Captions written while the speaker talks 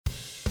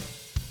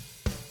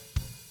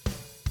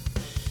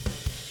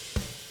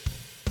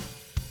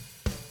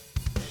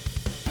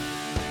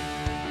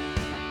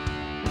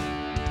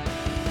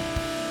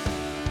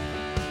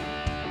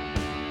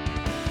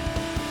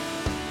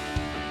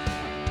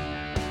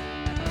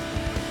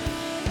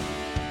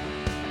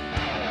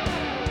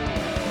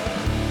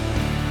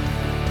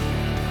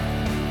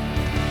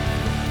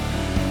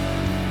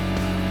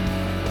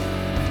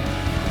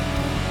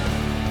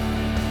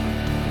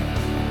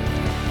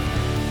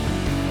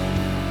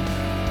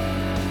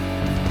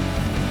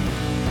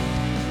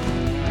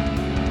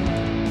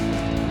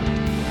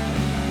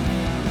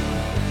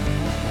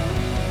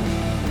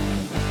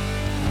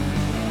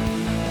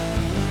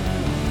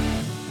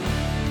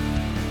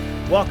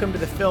Welcome to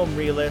the Film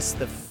Realist,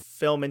 the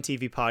film and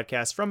TV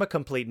podcast from a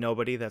complete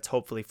nobody that's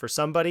hopefully for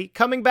somebody.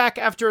 Coming back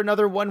after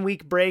another 1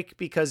 week break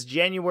because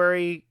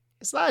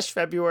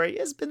January/February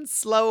has been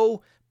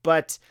slow,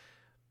 but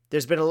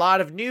there's been a lot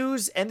of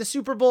news and the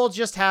Super Bowl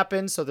just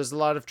happened, so there's a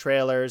lot of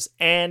trailers.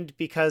 And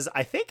because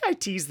I think I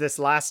teased this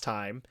last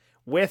time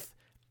with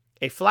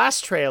a Flash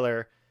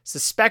trailer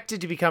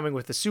suspected to be coming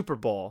with the Super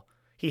Bowl,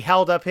 he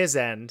held up his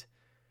end.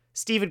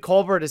 Stephen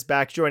Colbert is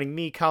back joining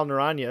me, Kyle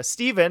Naranya.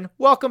 Stephen,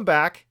 welcome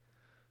back.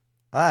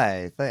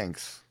 Hi,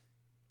 thanks.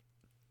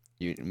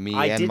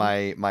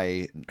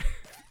 My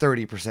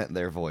 30%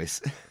 their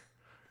voice.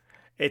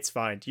 It's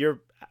fine.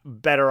 You're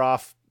better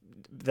off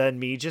than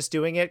me just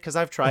doing it because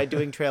I've tried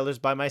doing trailers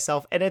by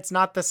myself and it's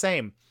not the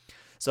same.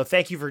 So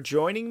thank you for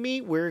joining me.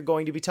 We're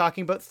going to be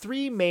talking about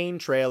three main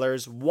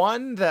trailers.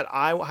 One that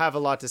I have a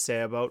lot to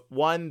say about,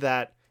 one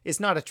that is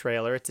not a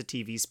trailer, it's a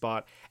TV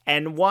spot,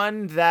 and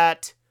one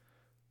that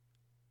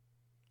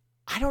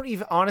I don't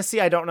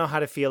know how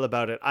to feel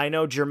about it. I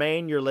know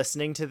Jermaine, you're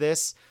listening to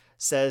this,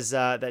 says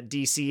that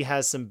DC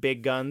has some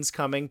big guns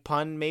coming,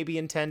 pun maybe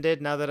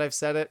intended now that I've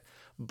said it.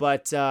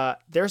 But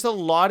there's a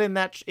lot in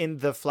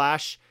the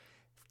Flash.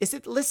 Is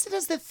it listed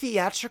as the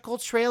theatrical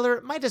trailer?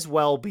 It might as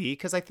well be,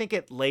 because I think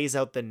it lays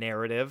out the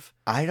narrative.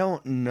 I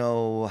don't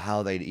know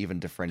how they'd even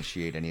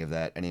differentiate any of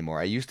that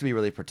anymore. I used to be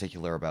really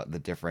particular about the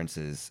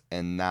differences,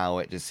 and now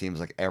it just seems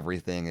like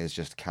everything is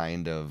just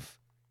kind of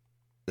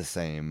the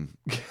same.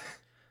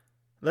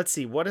 Let's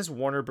see, what does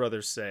Warner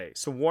Brothers say?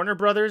 So Warner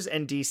Brothers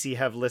and DC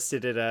have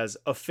listed it as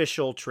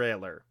official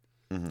trailer.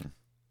 Mm-hmm.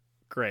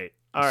 Great.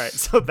 All right,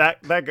 so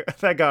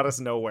that got us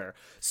nowhere.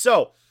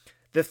 So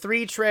the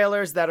three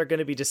trailers that are going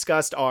to be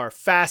discussed are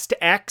Fast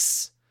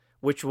X,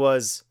 which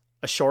was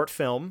a short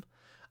film,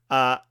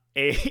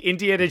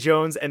 Indiana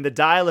Jones and the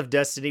Dial of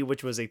Destiny,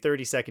 which was a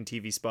 30-second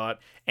TV spot,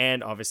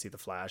 and obviously The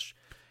Flash.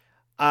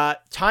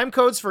 Time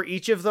codes for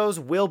each of those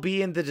will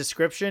be in the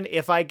description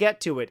if I get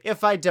to it.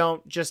 If I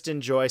don't, just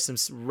enjoy some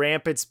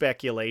rampant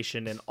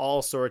speculation and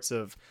all sorts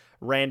of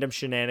random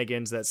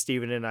shenanigans that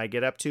Steven and I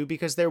get up to,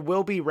 because there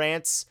will be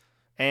rants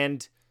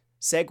and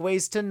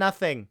segues to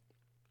nothing,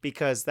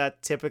 because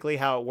that's typically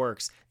how it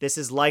works. This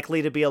is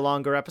likely to be a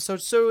longer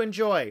episode, so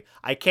enjoy.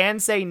 I can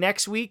say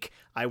next week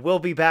I will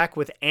be back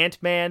with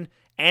Ant-Man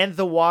and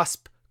the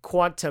Wasp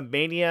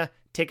Quantumania.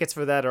 Tickets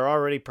for that are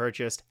already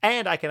purchased,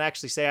 and I can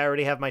actually say I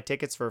already have my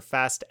tickets for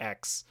Fast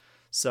X.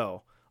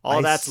 So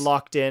that's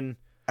locked in.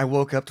 I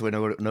woke up to a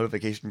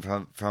notification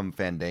from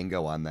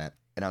Fandango on that,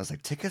 and I was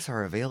like, tickets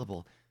are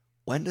available.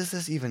 When does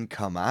this even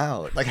come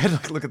out? Like, I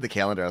had to look at the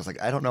calendar. I was like,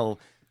 I don't know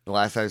the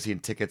last time I've seen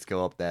tickets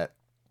go up that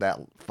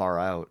far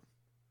out.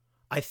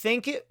 I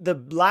think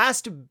the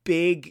last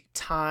big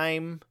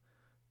time,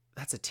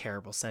 that's a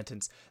terrible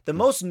sentence. The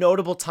most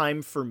notable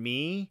time for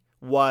me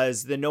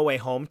was the No Way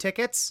Home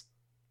tickets.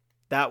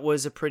 That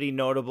was a pretty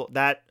notable,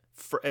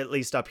 for at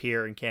least up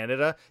here in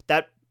Canada,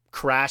 that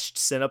crashed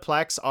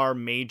Cineplex, our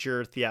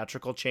major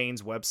theatrical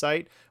chain's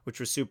website, which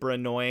was super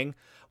annoying.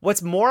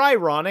 What's more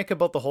ironic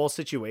about the whole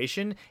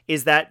situation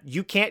is that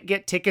you can't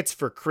get tickets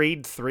for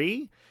Creed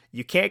 3,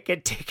 you can't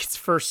get tickets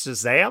for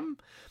Shazam,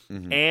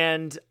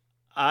 and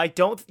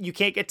you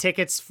can't get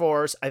tickets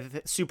for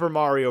Super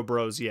Mario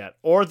Bros. Yet,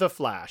 or The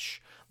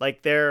Flash.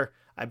 Like I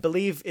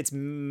believe it's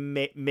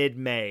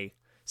mid-May.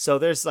 So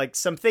there's like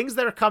some things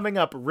that are coming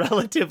up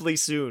relatively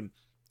soon.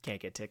 Can't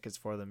get tickets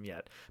for them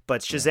yet.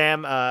 But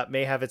Shazam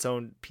may have its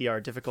own PR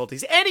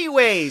difficulties.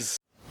 Anyways,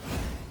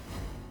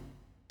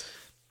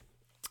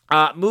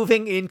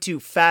 moving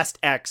into Fast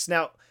X.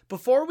 Now,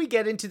 before we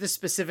get into the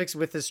specifics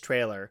with this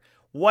trailer,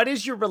 what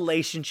is your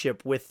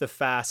relationship with the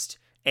Fast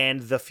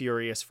and the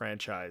Furious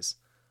franchise?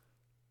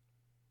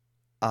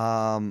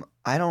 I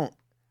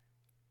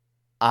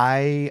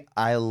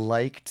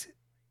liked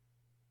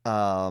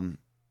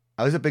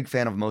I was a big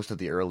fan of most of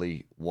the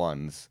early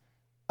ones,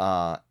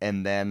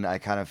 and then I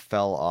kind of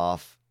fell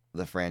off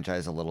the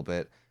franchise a little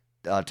bit.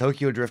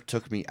 Tokyo Drift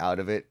took me out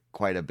of it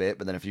quite a bit,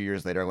 but then a few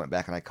years later I went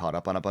back and I caught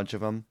up on a bunch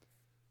of them,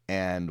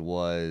 and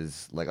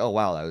was like, oh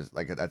wow, that was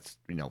like, that's,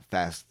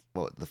 Fast.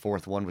 Well, the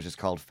fourth one was just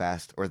called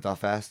Fast, or The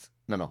Fast.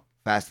 No,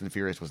 Fast and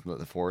Furious was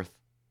the fourth,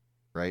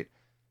 right?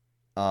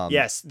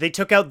 Yes, they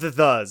took out the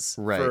thes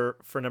right.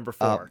 for number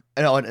 4.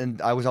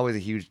 And I was always a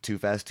huge Too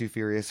Fast, Too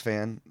Furious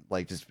fan.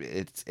 Like, just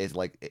it's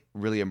like it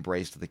really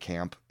embraced the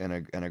camp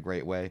in a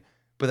great way.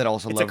 But then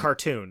also it's a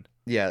cartoon.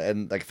 Yeah,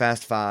 and like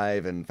Fast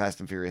 5 and Fast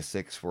and Furious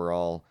 6 were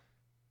all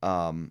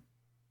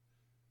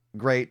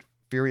great.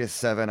 Furious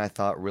 7 I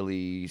thought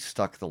really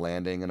stuck the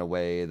landing in a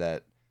way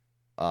that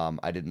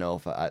I didn't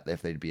know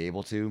if they'd be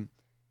able to.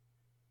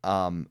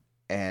 But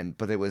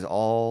there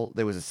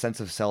was a sense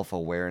of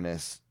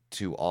self-awareness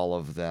to all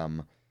of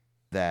them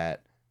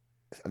that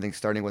I think,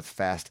 starting with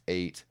Fast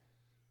 8,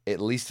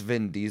 at least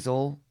Vin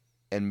Diesel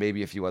and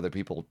maybe a few other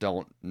people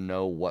don't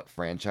know what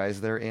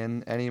franchise they're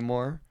in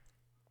anymore.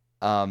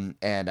 And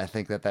I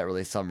think that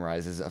really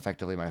summarizes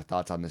effectively my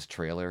thoughts on this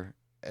trailer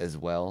as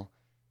well,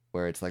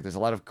 where it's like there's a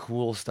lot of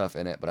cool stuff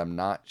in it, but I'm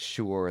not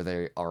sure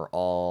they are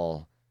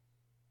all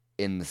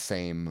in the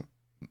same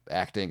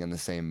acting in the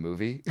same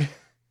movie.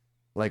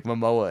 Like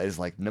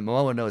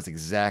Momoa knows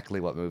exactly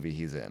what movie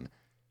he's in.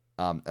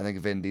 I think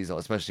Vin Diesel,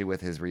 especially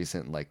with his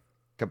recent like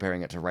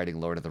comparing it to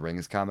writing Lord of the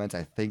Rings comments,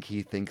 I think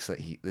he thinks that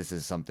this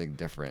is something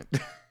different.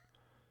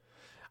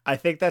 I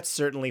think that's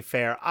certainly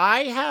fair.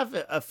 I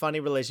have a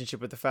funny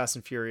relationship with the Fast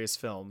and Furious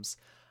films.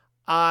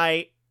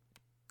 I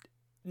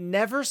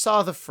never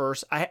saw the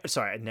first. I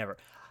never.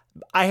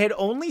 I had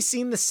only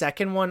seen the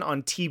second one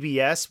on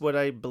TBS, what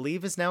I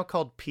believe is now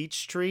called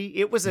Peachtree.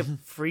 It was a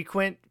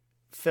frequent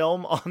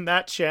film on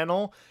that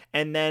channel,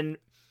 and then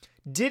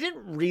didn't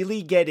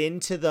really get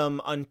into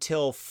them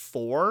until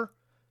 4.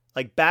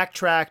 Like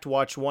backtracked,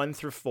 watched 1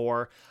 through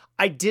 4.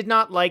 I did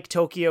not like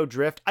Tokyo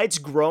Drift. It's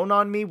grown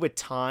on me with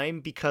time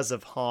because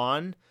of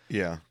Han.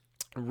 Yeah.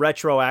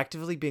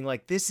 Retroactively being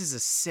like, this is a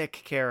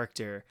sick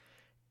character.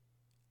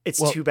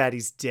 It's too bad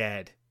he's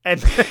dead.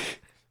 And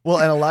well,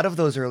 and a lot of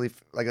those early,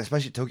 like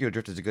especially Tokyo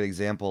Drift is a good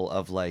example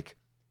of like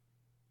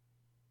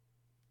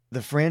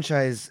the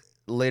franchise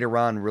later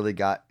on really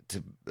got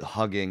to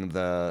hugging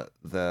the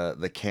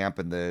camp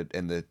and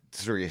the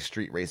serious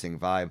street racing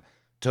vibe.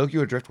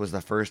 Tokyo Drift was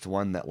the first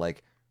one that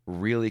like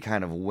really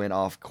kind of went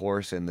off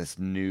course in this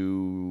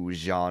new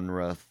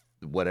genre,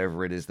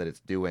 whatever it is that it's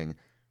doing,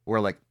 where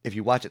like if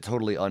you watch it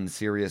totally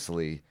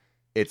unseriously,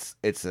 it's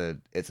a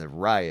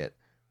riot,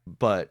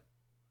 but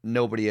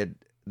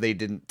they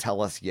didn't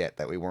tell us yet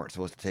that we weren't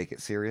supposed to take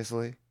it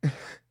seriously.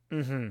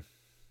 Mm-hmm.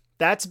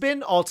 That's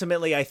been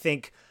ultimately, I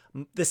think,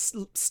 the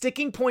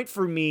sticking point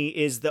for me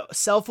is the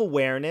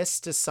self-awareness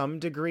to some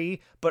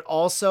degree, but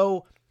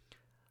also,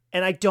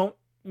 and I don't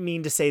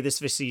mean to say this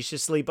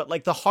facetiously, but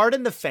like the heart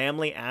and the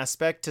family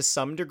aspect to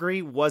some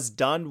degree was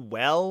done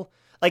well.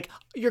 Like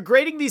you're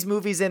grading these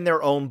movies in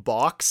their own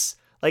box.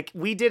 Like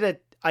I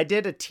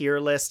did a tier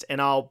list, and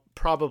I'll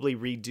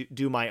probably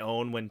do my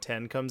own when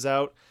 10 comes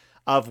out,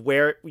 of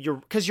where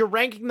because you're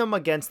ranking them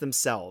against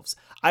themselves.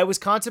 I was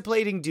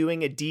contemplating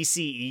doing a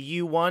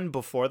DCEU one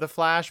before The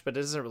Flash, but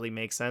it doesn't really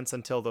make sense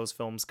until those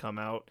films come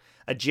out,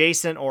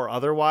 adjacent or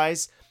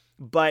otherwise.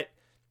 But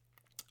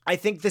I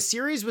think the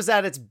series was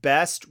at its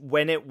best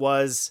when it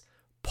was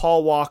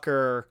Paul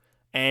Walker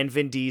and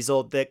Vin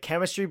Diesel. The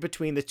chemistry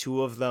between the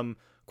two of them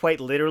quite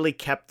literally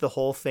kept the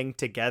whole thing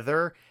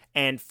together.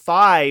 And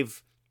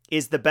 5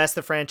 is the best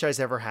the franchise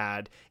ever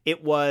had.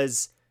 It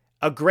was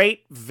a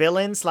great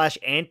villain /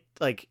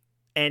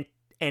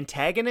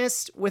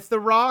 antagonist with The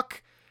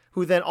Rock,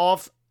 who then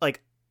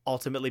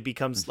ultimately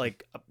becomes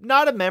like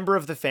not a member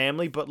of the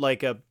family, but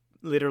like a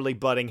literally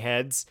butting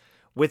heads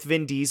with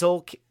Vin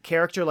Diesel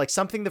character, like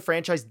something the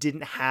franchise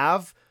didn't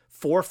have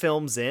 4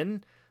 films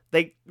in.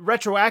 They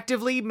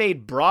retroactively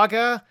made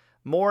Braga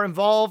more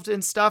involved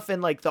in stuff,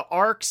 and like the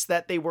arcs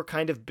that they were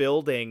kind of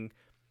building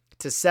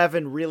to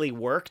 7 really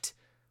worked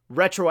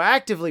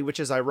retroactively,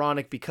 which is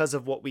ironic because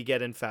of what we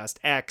get in Fast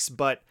X.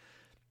 But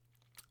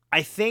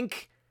I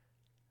think,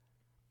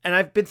 and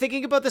I've been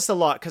thinking about this a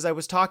lot because I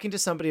was talking to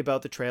somebody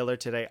about the trailer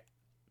today.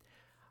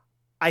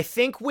 I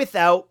think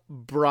without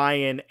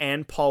Brian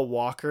and Paul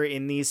Walker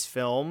in these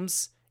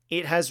films,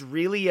 it has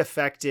really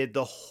affected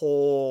the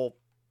whole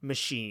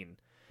machine.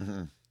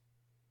 Mm-hmm.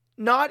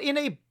 Not in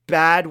a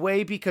bad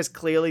way, because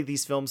clearly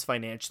these films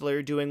financially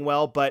are doing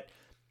well, but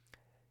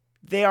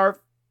they are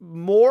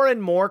more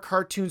and more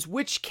cartoons,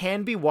 which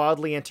can be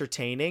wildly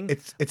entertaining.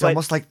 It's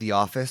almost like The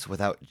Office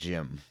without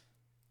Jim.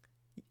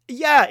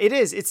 Yeah, it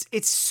is.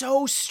 It's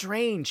so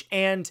strange,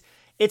 and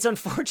it's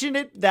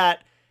unfortunate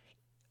that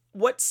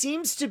what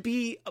seems to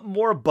be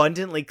more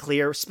abundantly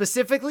clear,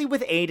 specifically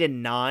with 8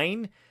 and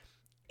 9,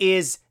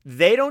 is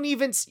they don't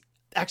even...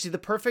 Actually, the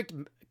perfect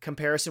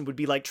comparison would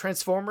be like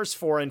Transformers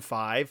 4 and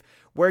 5,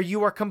 where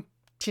you are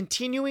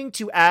continuing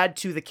to add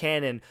to the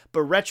canon,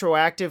 but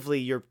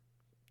retroactively you're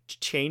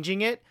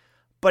changing it,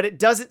 but it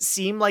doesn't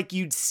seem like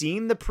you'd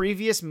seen the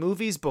previous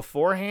movies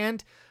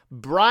beforehand.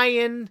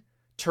 Brian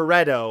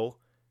Toretto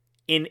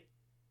in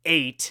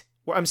 8,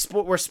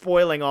 we're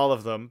spoiling all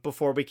of them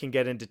before we can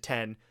get into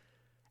 10,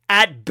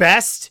 at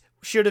best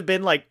should have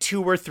been like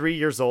 2 or 3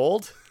 years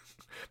old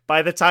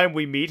by the time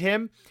we meet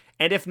him.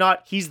 And if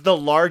not, he's the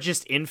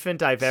largest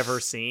infant I've ever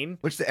seen.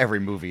 Which is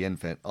every movie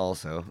infant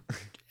also.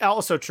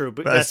 Also true.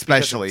 But that's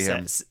especially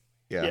him.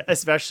 Yeah,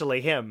 especially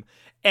him.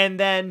 And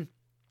then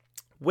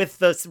with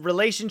the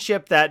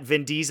relationship that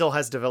Vin Diesel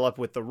has developed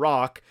with The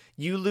Rock,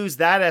 you lose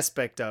that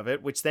aspect of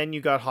it, which then you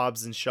got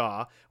Hobbs and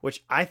Shaw,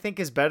 which I think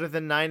is better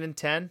than 9 and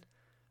 10.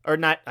 Or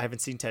not, I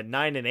haven't seen 10,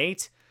 9 and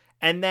 8.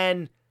 And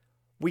then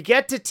we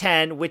get to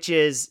 10, which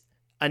is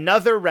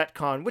another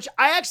retcon, which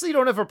I actually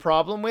don't have a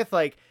problem with.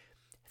 Like,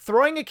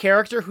 throwing a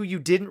character who you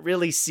didn't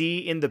really see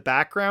in the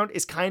background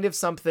is kind of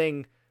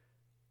something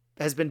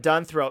that has been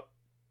done throughout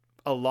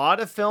a lot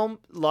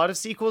of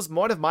sequels.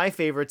 One of my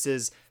favorites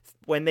is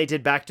when they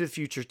did Back to the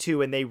Future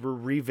 2 and they were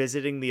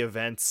revisiting the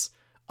events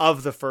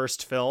of the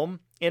first film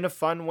in a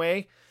fun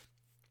way.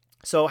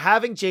 So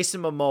having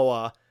Jason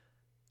Momoa,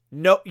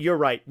 no, you're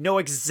right, know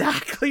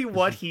exactly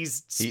what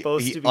he's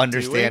supposed to be doing. He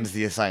understands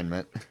the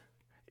assignment.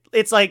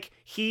 It's like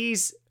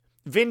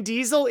Vin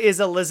Diesel is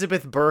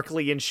Elizabeth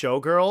Berkley in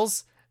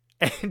Showgirls,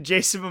 and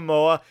Jason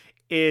Momoa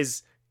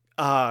is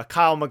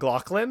Kyle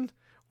MacLachlan,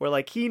 where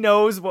like he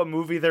knows what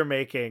movie they're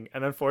making,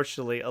 and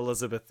unfortunately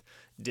Elizabeth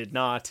did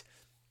not.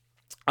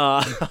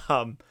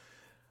 Um,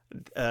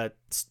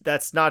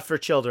 that's not for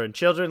children.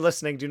 Children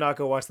listening, do not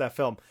go watch that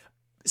film.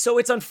 So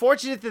it's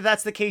unfortunate that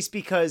that's the case,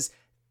 because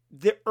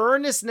the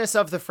earnestness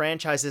of the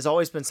franchise has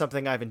always been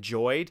something I've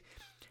enjoyed.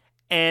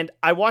 And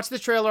I watched the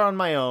trailer on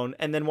my own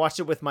and then watched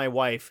it with my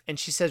wife, and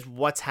she says,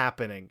 "What's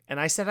happening?" And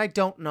I said, "I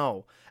don't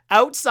know."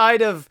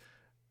 Outside of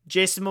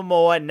Jason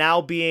Momoa now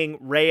being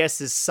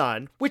Reyes'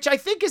 son, which I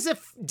think is a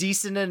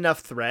decent enough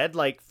thread,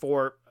 like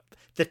for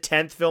the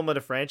 10th film of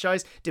the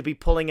franchise to be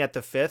pulling at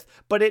the 5th,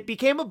 but it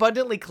became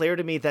abundantly clear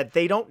to me that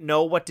they don't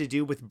know what to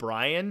do with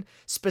Brian,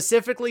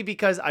 specifically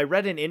because I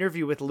read an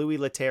interview with Louis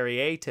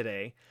Leterrier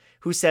today,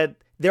 who said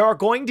there are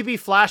going to be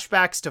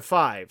flashbacks to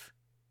 5.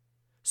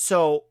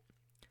 So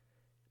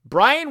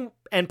Brian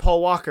and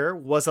Paul Walker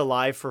was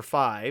alive for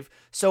 5.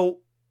 So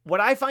what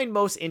I find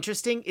most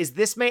interesting is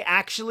this may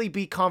actually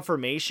be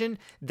confirmation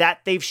that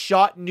they've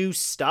shot new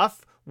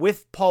stuff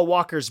with Paul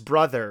Walker's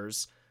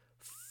brothers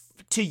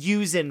to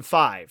use in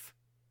 5,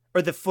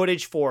 or the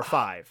footage for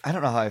 5. I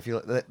don't know how I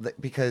feel,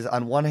 because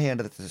on one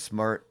hand,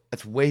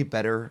 it's way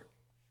better,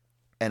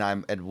 and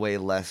I'm way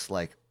less,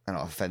 like, I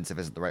don't know, offensive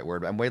isn't the right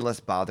word, but I'm way less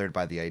bothered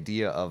by the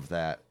idea of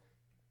that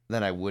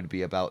than I would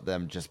be about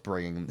them just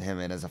bringing him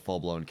in as a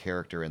full-blown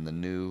character in the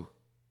new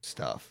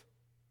stuff.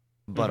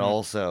 But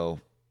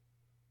also,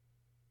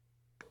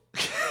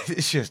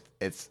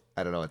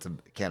 I don't know, it's a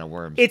can of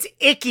worms. It's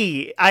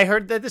icky. I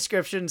heard the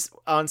descriptions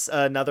on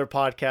another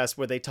podcast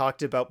where they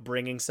talked about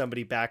bringing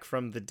somebody back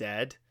from the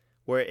dead,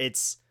 where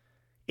it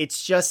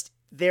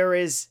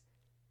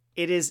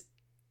is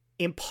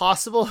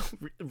impossible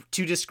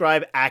to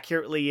describe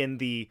accurately in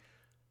the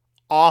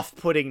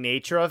off-putting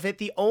nature of it.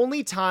 The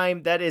only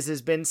time that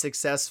has been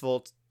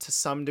successful to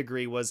some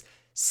degree was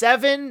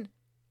 7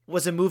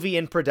 was a movie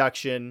in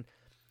production,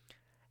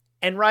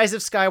 and Rise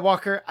of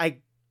Skywalker, I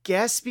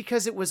guess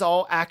because it was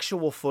all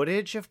actual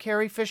footage of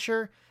Carrie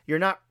Fisher. You're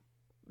not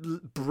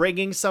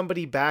bringing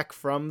somebody back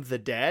from the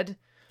dead.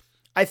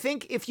 I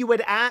think if you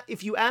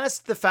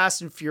asked the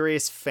Fast and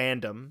Furious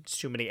fandom, it's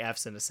too many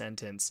F's in a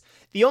sentence,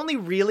 the only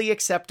really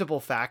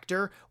acceptable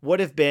factor would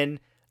have been,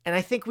 and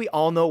I think we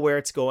all know where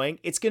it's going,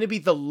 it's going to be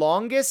the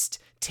longest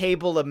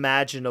table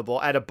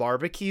imaginable at a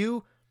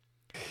barbecue,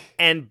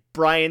 and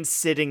Brian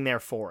sitting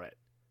there for it.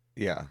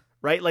 Yeah.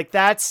 Right? Like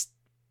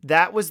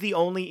that was the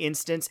only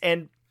instance,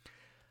 and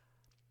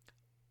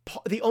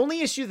the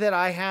only issue that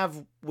I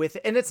have with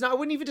it, and I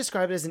wouldn't even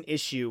describe it as an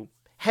issue,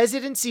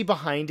 hesitancy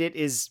behind it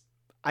is,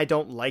 I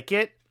don't like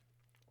it,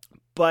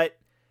 but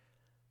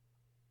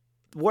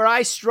where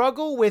I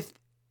struggle with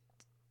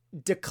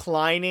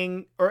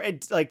declining or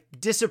like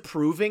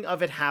disapproving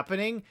of it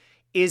happening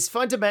is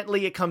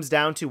fundamentally it comes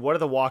down to, what do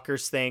the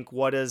Walkers think?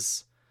 What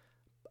does,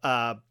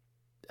 I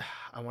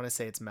want to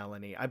say it's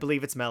Melanie. I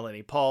believe it's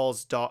Melanie,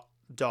 Paul's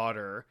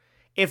daughter.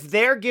 If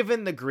they're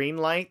given the green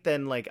light,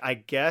 then like, I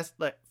guess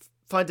like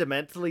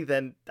fundamentally,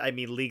 then, I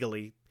mean,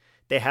 legally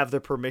they have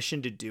the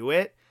permission to do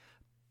it,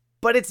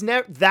 but it's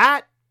never,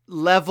 that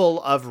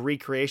level of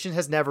recreation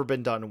has never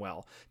been done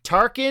well.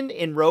 Tarkin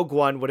in Rogue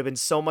One would have been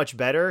so much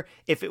better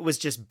if it was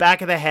just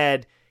back of the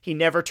head. He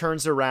never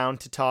turns around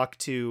to talk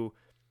to,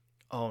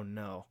 oh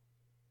no.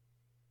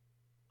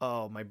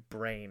 Oh, my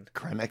brain.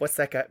 Krennic. What's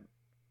that guy?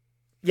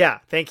 Yeah,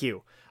 thank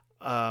you.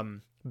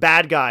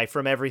 Bad guy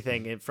from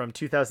everything from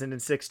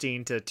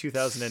 2016 to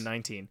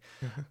 2019.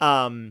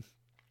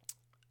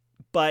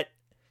 But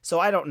so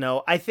I don't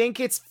know. I think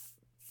it's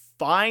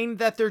fine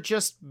that they're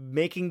just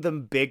making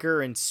them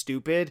bigger and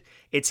stupid.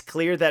 It's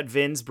clear that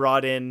Vin's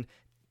brought in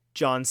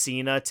John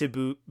Cena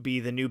to be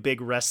the new big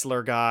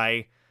wrestler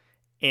guy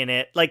in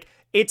it. Like,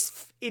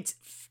 it's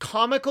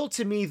comical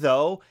to me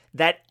though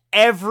that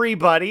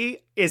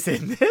everybody is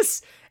in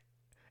this.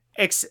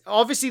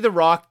 Obviously, The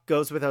Rock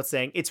goes without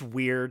saying. It's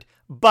weird,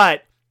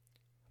 but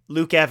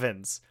Luke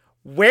Evans.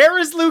 Where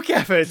is Luke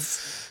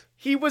Evans?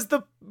 He was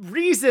the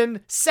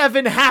reason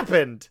 7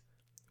 happened,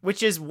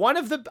 which is one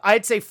of the,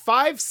 I'd say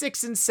 5,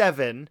 6, and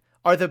 7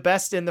 are the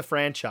best in the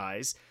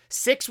franchise.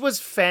 6 was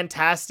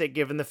fantastic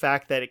given the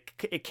fact that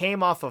it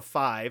came off of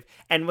 5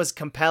 and was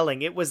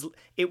compelling. It was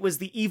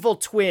the evil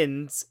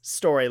twins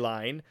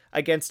storyline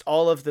against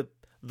all of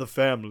the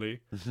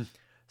family.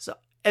 So,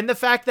 and the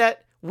fact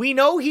that we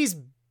know he's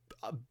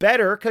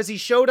better because he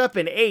showed up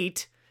in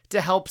 8 to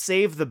help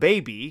save the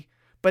baby,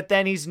 but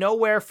then he's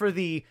nowhere for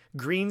the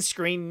green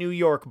screen New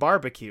York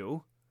barbecue.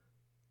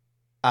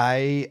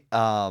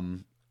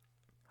 Or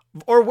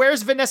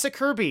where's Vanessa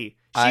Kirby?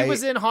 She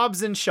was in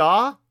Hobbs and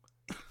Shaw.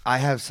 I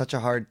have such a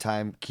hard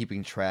time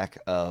keeping track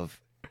of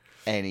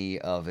any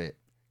of it.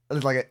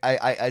 It's like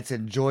it's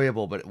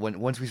enjoyable, but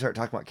once we start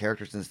talking about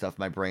characters and stuff,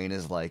 my brain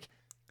is like,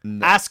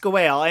 no. Ask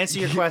away. I'll answer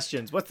your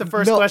questions. What's the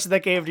first question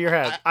that came to your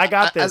head? I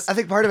got this. I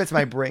think part of it's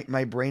my brain.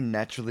 My brain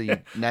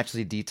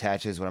naturally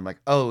detaches when I'm like,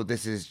 oh,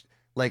 this is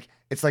like,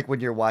 it's like when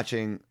you're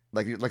watching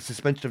like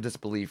suspension of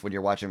disbelief when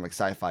you're watching like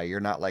sci-fi. You're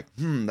not like,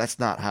 that's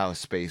not how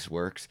space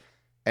works.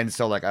 And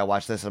so like I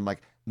watched this and I'm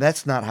like,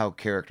 that's not how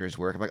characters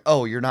work. I'm like,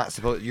 oh, you're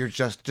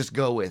just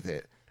go with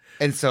it.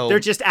 And so they're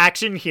just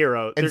action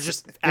heroes. They're so,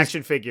 just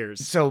action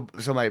figures. So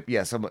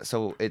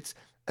it's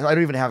I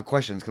don't even have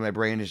questions because my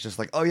brain is just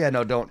like, oh yeah,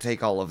 no, don't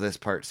take all of this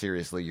part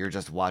seriously. You're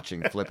just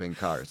watching flipping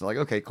cars. I'm like,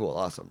 okay, cool,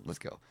 awesome, let's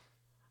go.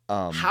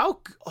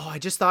 I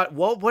just thought,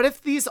 well, what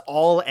if these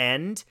all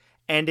end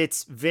and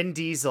it's Vin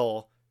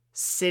Diesel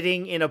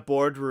sitting in a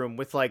boardroom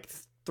with like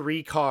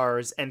 3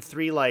 cars and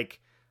 3 like,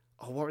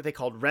 what were they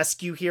called?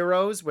 Rescue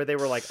heroes, where they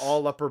were like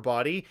all upper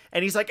body.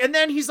 And he's like, and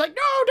then he's like, no,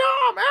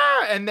 Dom,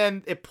 ah! And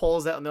then it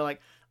pulls out and they're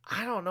like,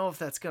 I don't know if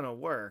that's going to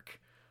work.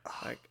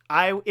 Like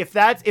if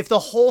the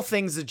whole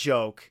thing's a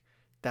joke,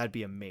 that'd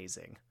be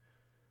amazing.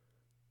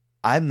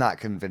 I'm not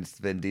convinced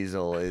Vin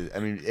Diesel is. I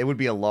mean, it would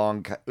be it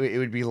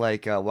would be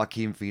like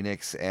Joaquin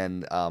Phoenix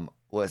and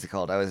what is it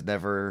called? I Was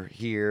Never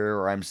Here,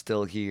 or I'm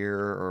Still Here,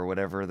 or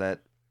whatever that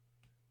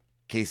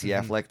Casey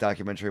Affleck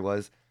documentary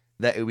was.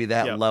 That it would be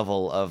that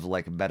level of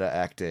like meta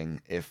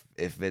acting if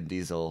Vin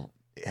Diesel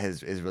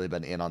has really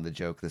been in on the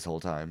joke this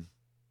whole time.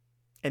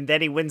 And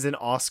then he wins an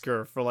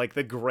Oscar for like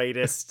the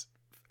greatest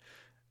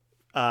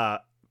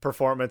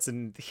performance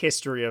in the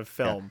history of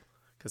film,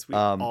 because we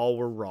all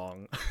were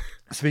wrong.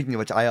 Speaking of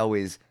which,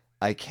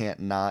 I can't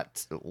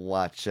not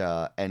watch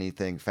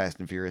anything Fast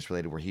and Furious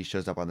related where he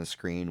shows up on the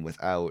screen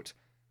without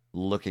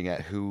looking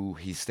at who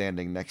he's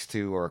standing next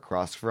to or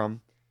across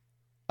from.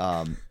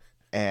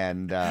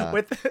 And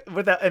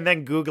without and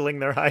then Googling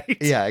their height.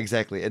 Yeah,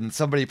 exactly. And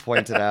somebody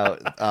pointed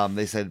out,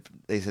 they said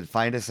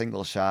find a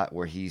single shot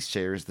where he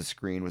shares the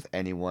screen with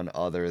anyone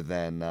other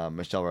than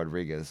Michelle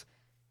Rodriguez.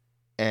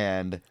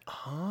 And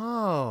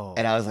I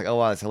was like, oh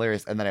wow, that's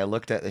hilarious. And then I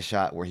looked at the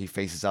shot where he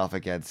faces off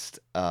against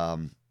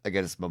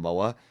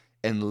Momoa,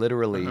 and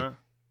literally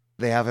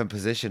they have him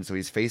positioned so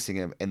he's facing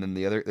him, and then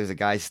there's a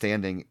guy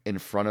standing in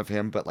front of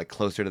him, but like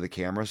closer to the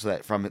camera, so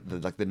that from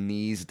the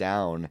knees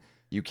down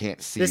you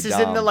can't see. This is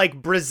in the like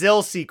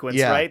Brazil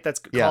sequence, right? That's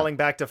calling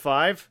back to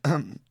 5.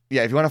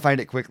 Yeah, if you want to find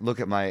it quick,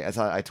 look at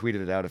I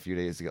tweeted it out a few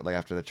days ago, like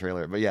after the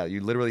trailer. But yeah, you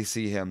literally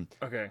see him.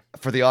 Okay.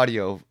 For the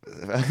audio,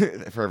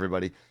 for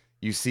everybody.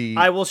 You see,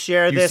 I will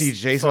share this. You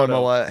see Jason photo.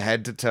 Momoa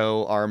head to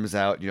toe, arms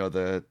out. You know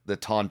the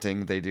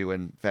taunting they do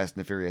in Fast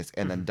and the Furious,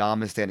 and then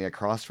Dom is standing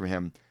across from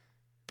him,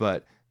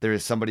 but there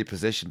is somebody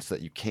positioned so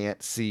that you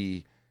can't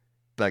see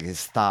like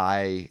his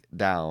thigh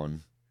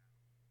down.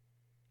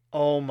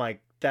 Oh my,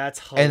 that's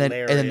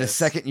hilarious. And then the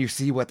second you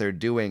see what they're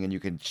doing, and you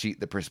can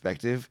cheat the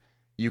perspective,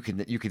 you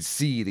can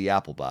see the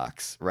apple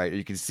box, right?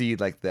 You can see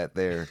like that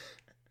they're.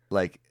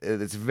 Like,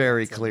 it's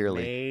very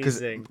clearly because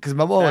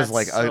Momoa is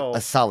like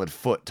a solid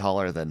foot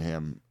taller than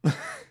him.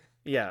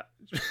 Yeah,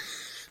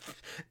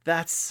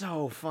 that's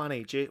so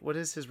funny. What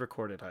is his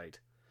recorded height?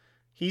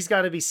 He's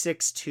got to be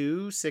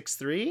 6'2",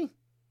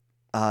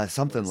 6'3",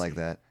 something like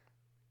that.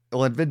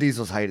 Well, and Vin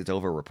Diesel's height is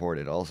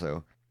over-reported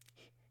also.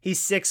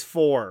 He's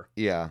 6'4".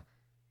 Yeah.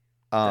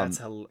 That's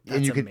and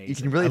amazing. You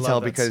can really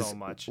tell because so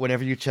much.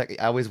 Whenever you check,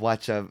 I always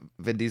watch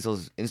Vin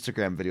Diesel's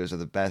Instagram videos are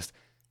the best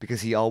because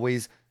he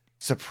always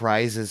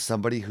surprises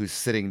somebody who's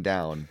sitting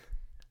down,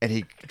 and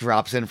he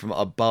drops in from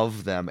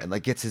above them and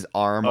like gets his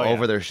arm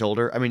over their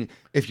shoulder. I mean,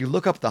 if you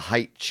look up the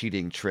height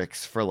cheating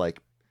tricks for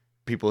like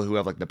people who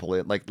have like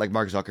Napoleon, like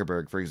Mark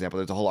Zuckerberg, for example,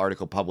 there's a whole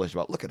article published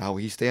about look at how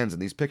he stands in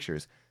these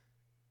pictures.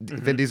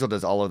 Vin Diesel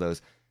does all of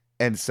those.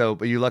 And so,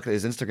 but you look at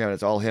his Instagram, and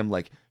it's all him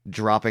like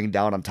dropping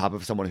down on top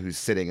of someone who's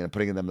sitting and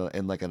putting them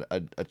in like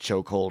a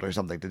chokehold or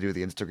something to do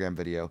the Instagram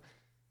video.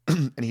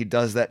 And he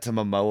does that to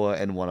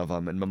Momoa in one of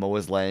them, and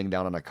Momoa's laying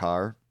down on a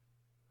car.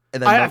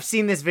 And then I've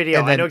seen this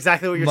video. I know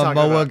exactly what you're talking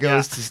about. Momoa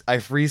goes to. I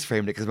freeze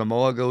framed it because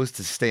Momoa goes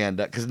to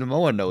stand up because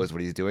Momoa knows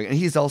what he's doing, and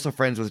he's also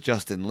friends with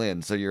Justin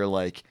Lin. So you're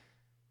like,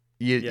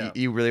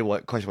 you really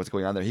question what's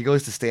going on there. He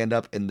goes to stand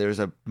up, and there's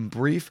a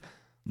brief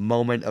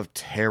moment of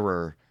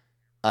terror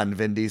on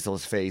Vin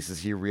Diesel's face as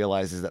he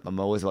realizes that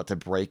Momoa is about to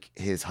break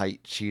his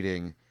height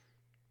cheating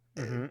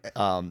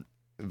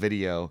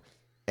video,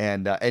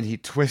 and he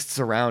twists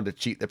around to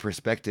cheat the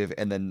perspective,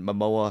 and then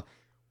Momoa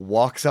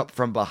walks up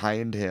from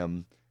behind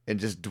him and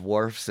just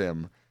dwarfs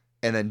him,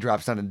 and then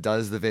drops down and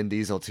does the Vin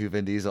Diesel to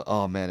Vin Diesel.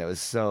 Oh man, it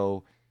was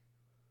so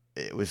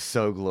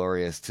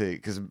glorious too,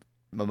 because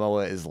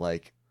Momoa is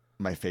like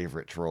my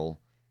favorite troll.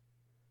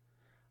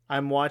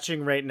 I'm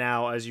watching right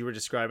now as you were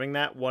describing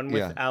that one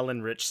with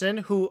Alan Ritchson,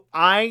 who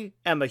I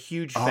am a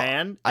huge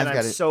fan, and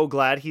I'm so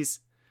glad he's.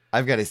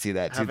 I've got to see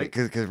that too,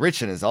 because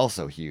Ritchson is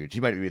also huge. He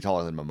might be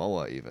taller than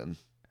Momoa even.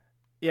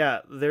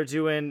 Yeah, they're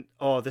doing.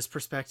 Oh, this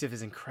perspective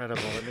is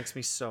incredible. It makes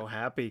me so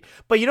happy.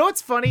 But you know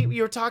what's funny?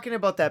 You were talking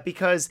about that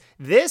because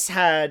this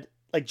had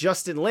like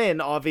Justin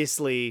Lin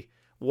obviously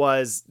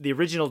was the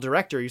original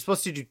director. You're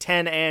supposed to do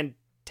 10 and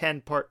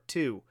 10 Part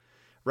 2,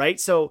 right?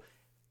 So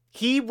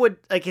he would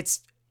like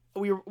it's.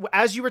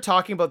 As you were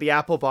talking about the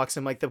Apple box,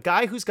 I'm like, the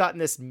guy who's gotten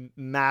this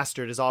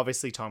mastered is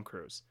obviously Tom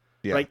Cruise.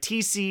 Yeah. Right?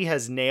 TC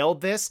has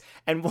nailed this.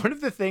 And one of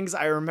the things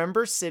I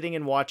remember sitting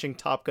and watching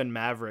Top Gun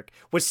Maverick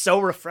was so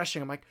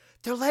refreshing. I'm like,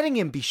 they're letting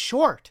him be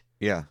short.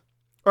 Yeah.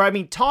 Or, I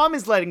mean, Tom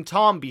is letting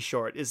Tom be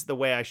short is the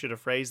way I should have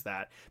phrased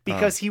that.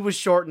 Because he was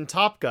short in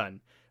Top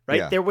Gun, right?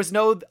 Yeah. There was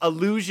no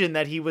illusion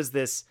that he was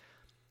this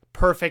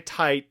perfect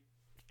height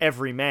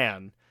every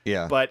man.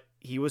 Yeah. But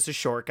he was a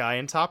short guy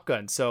in Top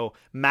Gun. So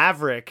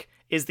Maverick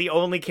is the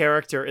only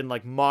character in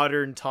like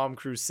modern Tom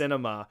Cruise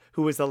cinema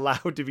who is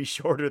allowed to be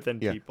shorter than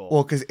people.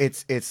 Well, because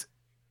it's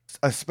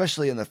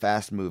especially in the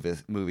Fast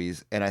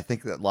movies, and I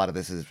think that a lot of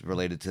this is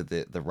related to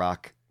the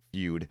Rock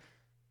feud,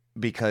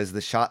 because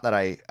the shot that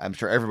I'm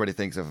sure everybody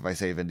thinks of if I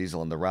say Vin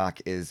Diesel and The Rock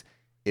is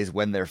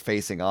when they're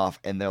facing off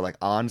and they're like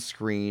on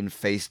screen,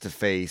 face to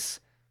face,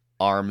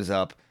 arms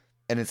up,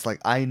 and it's like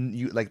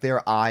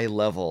they're eye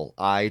level,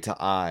 eye to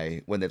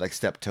eye when they like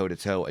step toe to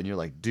toe, and you're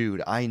like,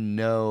 dude, I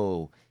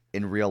know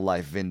in real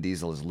life Vin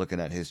Diesel is looking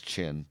at his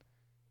chin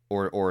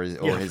or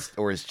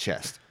his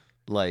chest,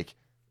 like.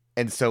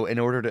 And so in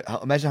order to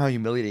imagine how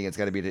humiliating it's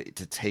got to be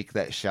to take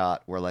that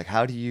shot where like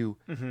how do you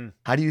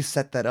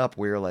set that up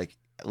where you're like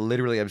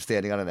literally I'm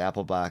standing on an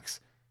apple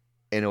box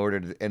in order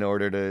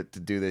to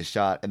do this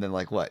shot, and then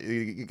like what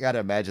you got to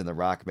imagine The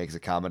Rock makes a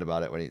comment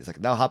about it when he's like,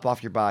 now hop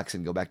off your box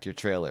and go back to your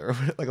trailer.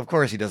 Like of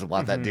course he doesn't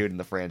want that dude in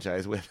the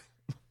franchise with.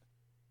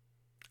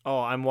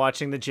 Oh, I'm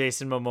watching the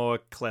Jason Momoa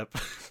clip.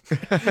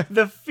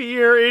 The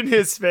fear in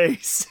his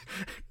face.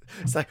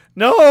 It's like,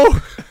 no,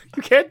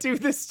 you can't do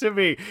this to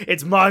me.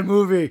 It's my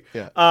movie.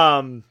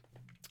 Yeah.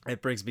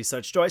 It brings me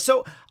such joy.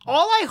 So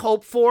all I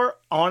hope for,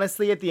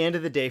 honestly, at the end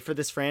of the day for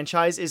this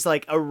franchise is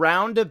like a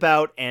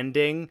roundabout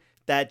ending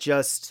that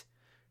just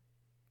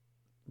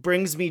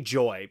brings me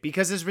joy.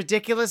 Because as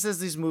ridiculous as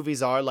these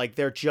movies are, like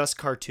they're just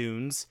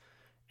cartoons.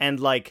 And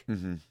like,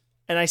 and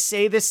I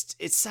say this,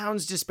 it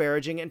sounds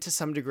disparaging, and to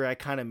some degree I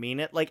kind of mean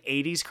it, like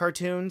 80s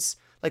cartoons.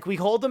 Like, we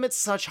hold them at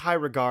such high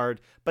regard,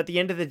 but at the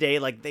end of the day,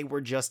 like, they were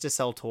just to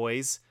sell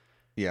toys.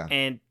 Yeah.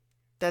 And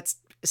that's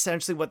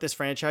essentially what this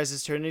franchise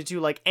has turned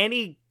into. Like,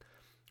 any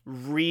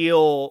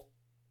real...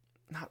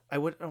 I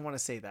don't want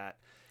to say that.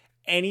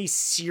 Any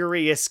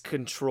serious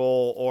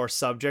control or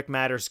subject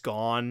matter's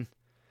gone.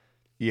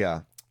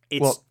 Yeah.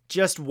 It's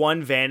just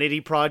one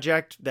vanity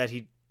project that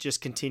he just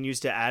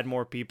continues to add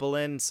more people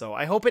in, so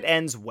I hope it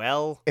ends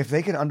well. If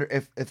they can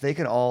if they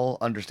can all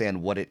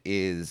understand what it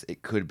is,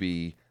 it could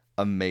be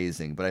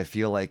amazing, but I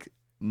feel like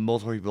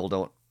multiple people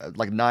don't.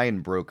 Like 9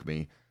 broke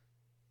me.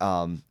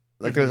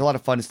 There's a lot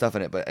of fun stuff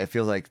in it, but it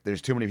feels like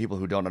there's too many people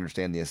who don't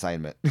understand the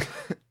assignment.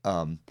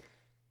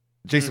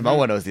 Jason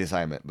Momoa knows the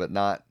assignment, but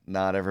not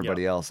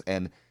everybody else.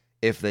 And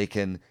if they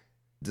can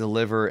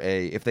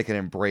if they can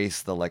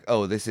embrace the like,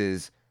 oh, this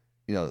is,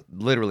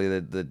 literally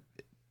the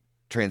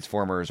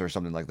Transformers or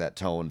something like that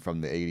tone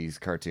from the 80s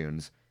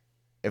cartoons.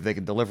 If they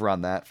can deliver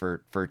on that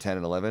for 10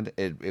 and 11,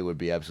 it would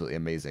be absolutely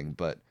amazing.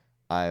 But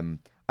I'm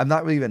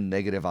not really even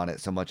negative on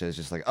it so much as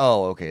just like,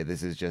 oh, okay,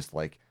 this is just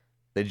like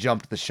they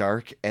jumped the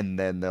shark and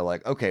then they're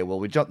like, okay, well,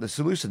 the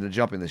solution to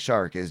jumping the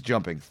shark is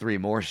jumping 3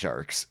 more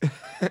sharks.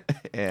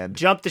 And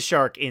jump the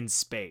shark in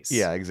space.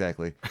 Yeah,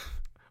 exactly.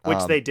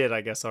 Which they did, I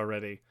guess,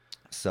 already.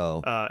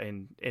 So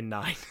in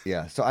 9.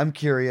 Yeah, so I'm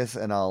curious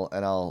and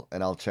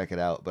I'll check it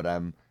out, but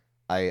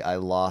I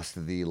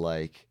lost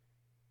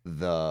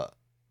the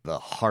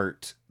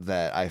heart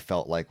that I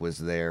felt like was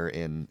there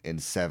in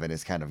 7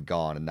 is kind of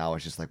gone, and now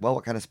it's just like, well,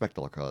 what kind of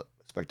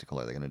spectacle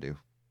are they going to do?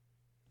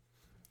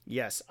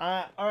 Yes.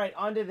 All right,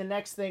 on to the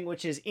next thing,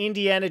 which is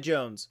Indiana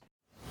Jones.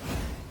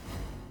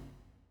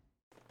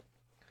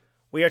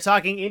 We are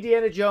talking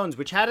Indiana Jones,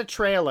 which had a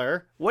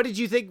trailer. What did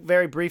you think,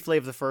 very briefly,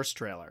 of the first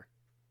trailer?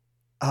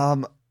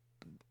 I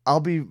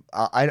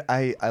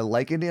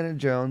like Indiana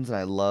Jones, and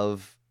I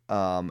love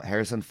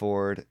Harrison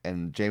Ford,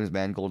 and James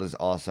Mangold is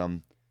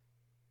awesome.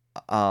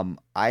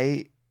 The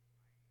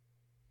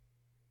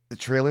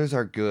trailers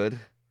are good,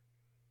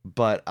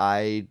 but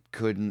I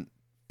couldn't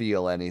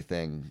feel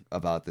anything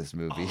about this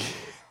movie.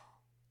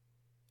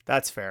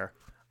 That's fair.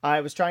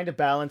 I was trying to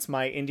balance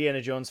my Indiana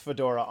Jones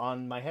fedora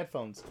on my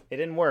headphones. It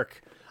didn't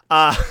work.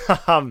 I'm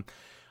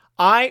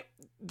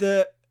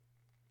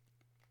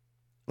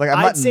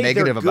not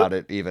negative about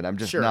it even. I'm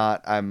just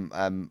not.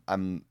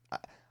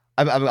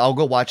 I'll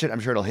go watch it. I'm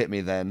sure it'll hit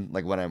me then,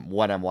 like when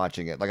I'm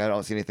watching it. Like I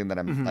don't see anything that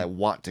I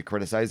want to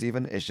criticize.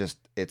 Even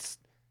it's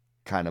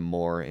kind of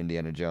more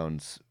Indiana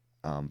Jones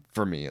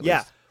for me at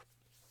least.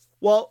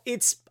 Well,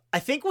 I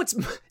think what's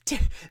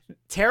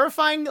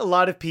terrifying a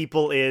lot of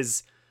people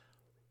is,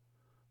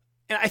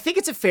 and I think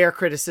it's a fair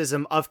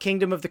criticism of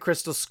Kingdom of the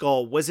Crystal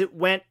Skull, was it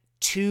went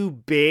too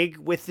big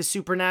with the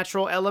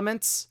supernatural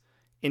elements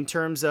in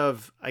terms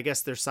of, I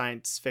guess they're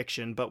science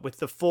fiction, but with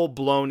the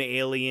full-blown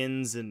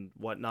aliens and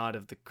whatnot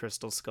of the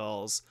Crystal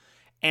Skulls.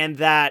 And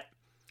that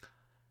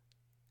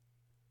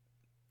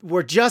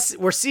we're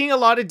seeing a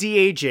lot of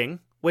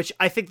de-aging, which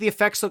I think the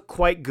effects look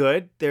quite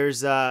good.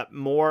 There's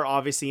more,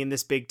 obviously, in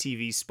this big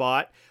TV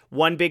spot.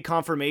 One big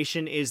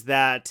confirmation is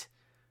that,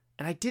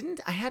 and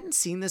I hadn't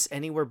seen this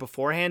anywhere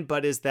beforehand,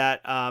 but is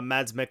that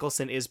Mads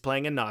Mikkelsen is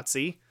playing a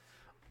Nazi,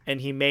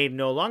 and he may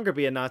no longer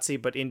be a Nazi,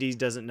 but Indy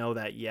doesn't know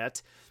that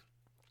yet.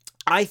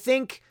 I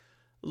think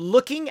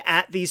looking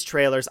at these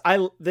trailers,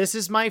 this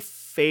is my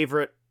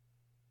favorite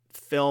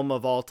film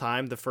of all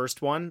time, the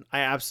first one. I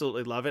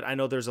absolutely love it. I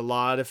know there's a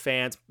lot of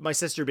fans, my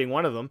sister being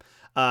one of them.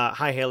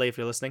 Hi Haley, if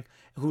you're listening,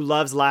 who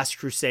loves Last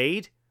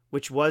Crusade,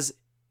 which was.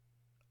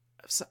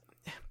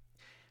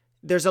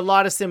 There's a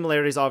lot of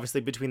similarities,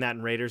 obviously, between that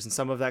and Raiders, and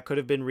some of that could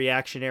have been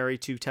reactionary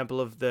to Temple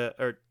of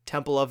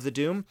the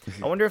Doom.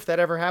 I wonder if that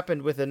ever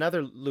happened with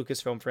another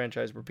Lucasfilm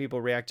franchise where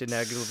people reacted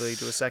negatively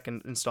to a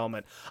second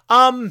installment.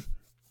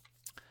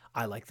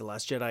 I like The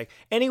Last Jedi.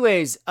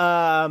 Anyways,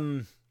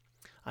 I'm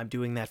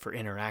doing that for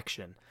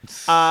interaction.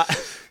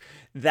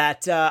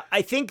 That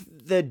I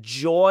think the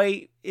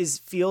joy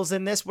feels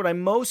in this. What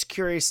I'm most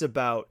curious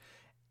about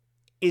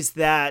is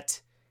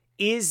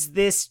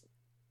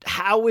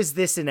how is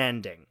this an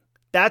ending?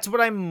 That's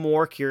what I'm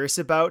more curious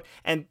about.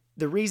 And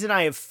the reason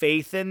I have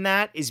faith in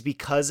that is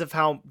because of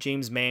how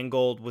James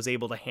Mangold was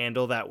able to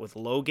handle that with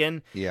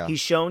Logan. Yeah. He's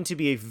shown to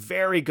be a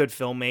very good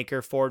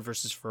filmmaker. Ford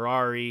versus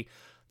Ferrari.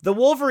 The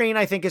Wolverine,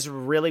 I think, is a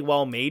really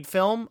well-made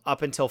film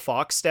up until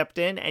Fox stepped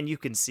in, and you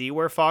can see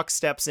where Fox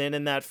steps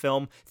in that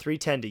film.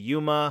 3:10 to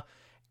Yuma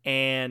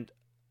and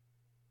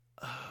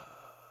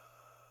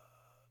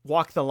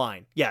Walk the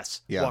Line.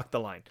 Yes, yeah. Walk the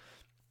Line.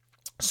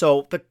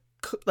 So the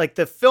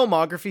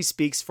filmography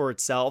speaks for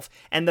itself,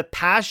 and the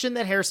passion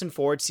that Harrison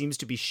Ford seems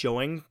to be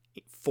showing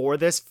for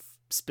this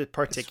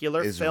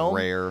particular film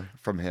is rare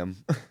from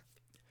him.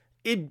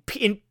 In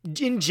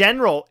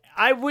general,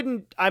 I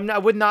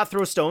would not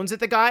throw stones at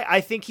the guy. I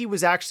think he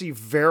was actually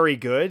very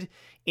good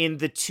in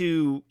the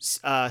two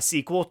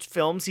sequel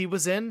films he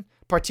was in,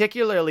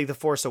 particularly The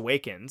Force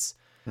Awakens.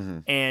 Mm-hmm.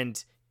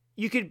 And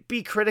you could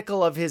be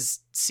critical of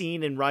his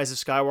scene in Rise of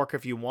Skywalker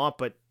if you want,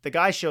 but the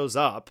guy shows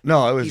up.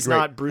 No, it was He's great.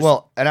 Not Bruce.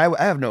 Well, and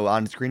I have no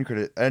on-screen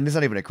and it's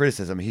not even a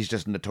criticism. He's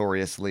just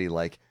notoriously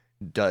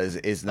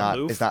is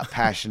not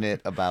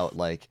passionate about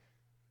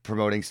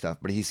promoting stuff,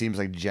 but he seems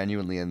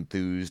genuinely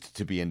enthused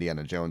to be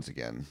Indiana Jones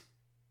again.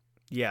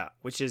 Yeah,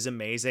 which is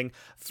amazing.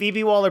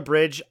 Phoebe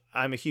Waller-Bridge,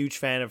 I'm a huge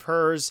fan of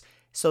hers.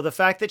 So the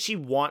fact that she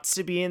wants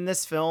to be in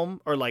this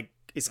film, or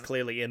is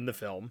clearly in the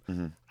film,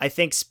 mm-hmm. I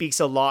think speaks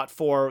a lot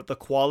for the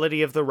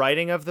quality of the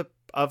writing of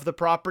the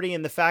property,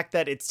 and the fact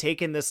that it's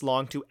taken this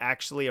long to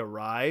actually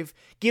arrive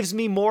gives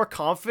me more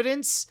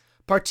confidence,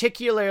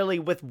 particularly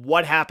with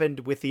what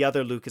happened with the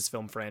other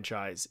Lucasfilm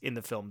franchise in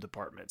the film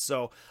department.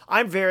 So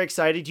I'm very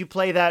excited. You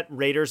play that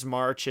Raiders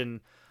March and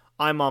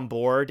I'm on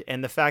board.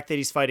 And the fact that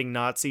he's fighting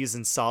Nazis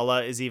and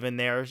Sala is even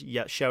there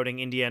shouting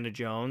Indiana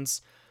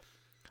Jones.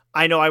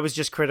 I know I was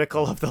just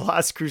critical of The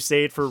Last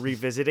Crusade for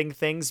revisiting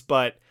things,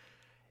 but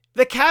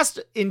the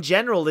cast in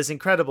general is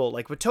incredible.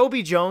 With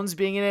Toby Jones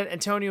being in it,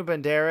 Antonio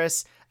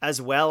Banderas,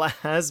 as well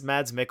as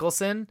Mads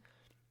Mikkelsen.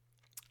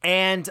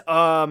 And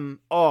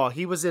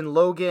he was in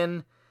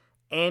Logan,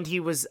 and he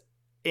was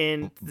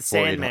in The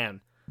Sandman.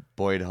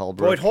 Boyd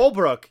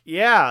Holbrook.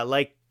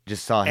 Yeah,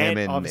 just saw him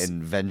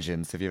in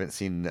Vengeance. If you haven't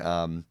seen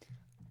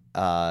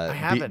I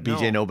haven't,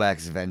 BJ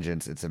Novak's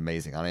Vengeance, it's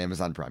amazing on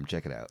Amazon Prime.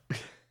 Check it out.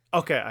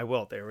 Okay, I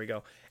will. There we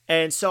go.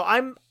 And so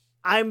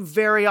I'm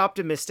very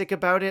optimistic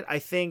about it. I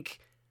think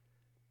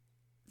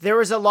there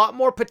is a lot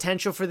more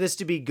potential for this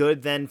to be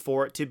good than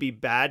for it to be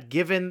bad,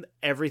 given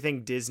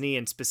everything Disney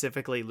and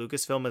specifically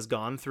Lucasfilm has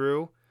gone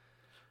through.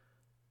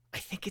 I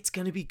think it's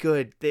going to be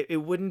good.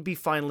 It wouldn't be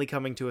finally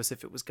coming to us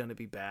if it was going to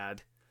be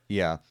bad.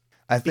 Yeah.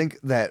 I think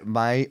that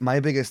my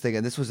biggest thing,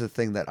 and this was the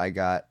thing that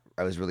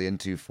I was really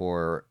into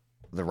for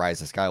The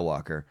Rise of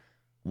Skywalker,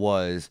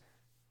 was,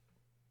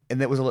 and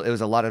it was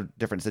a lot of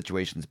different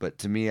situations, but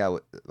to me, I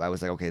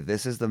was like, okay,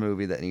 this is the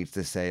movie that needs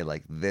to say,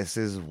 this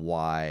is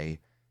why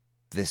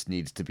this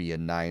needs to be a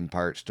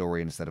 9-part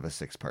story instead of a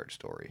 6-part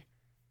story.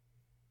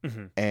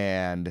 Mm-hmm.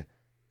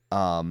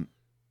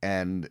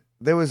 And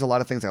there was a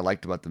lot of things I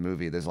liked about the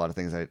movie. There's a lot of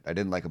things I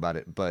didn't like about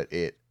it, but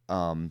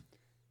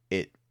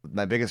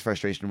my biggest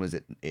frustration was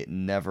it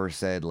never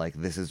said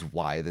this is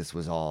why this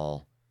was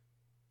all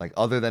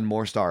other than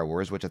more Star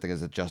Wars, which I think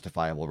is a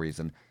justifiable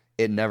reason.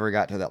 It never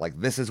got to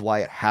that this is why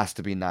it has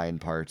to be 9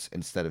 parts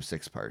instead of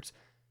 6 parts.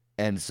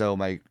 And so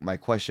my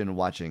question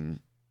watching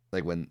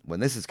when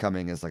this is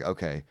coming is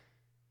okay,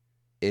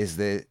 is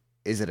it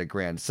a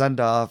grand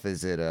send-off?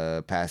 Is it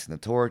a passing the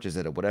torch? Is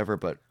it a whatever?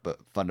 But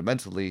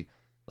fundamentally,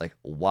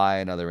 why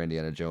another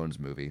Indiana Jones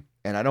movie?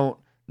 And I don't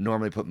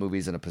normally put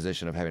movies in a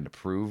position of having to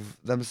prove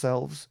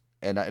themselves,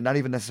 and not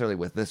even necessarily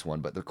with this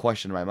one, but the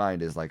question in my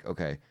mind is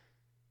okay,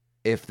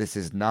 if this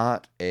is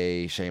not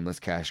a shameless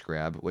cash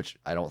grab, which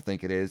I don't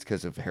think it is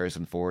because of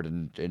Harrison Ford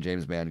and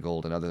James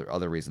Mangold and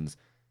other reasons,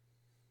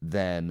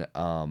 then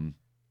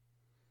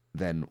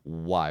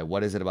why?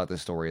 What is it about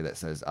this story that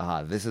says,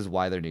 this is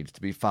why there needs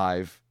to be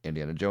 5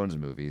 Indiana Jones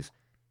movies?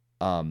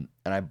 And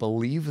I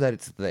believe that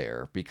it's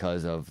there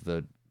because of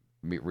the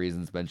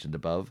reasons mentioned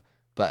above,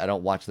 but I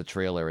don't watch the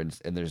trailer and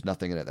there's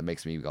nothing in it that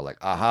makes me go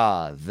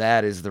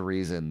that is the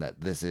reason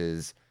that this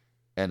is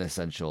an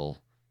essential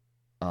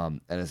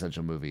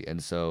movie.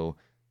 And so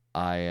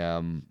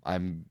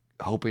I'm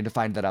hoping to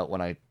find that out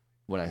when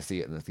I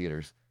see it in the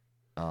theaters.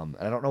 And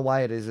I don't know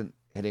why it isn't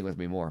hitting with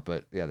me more,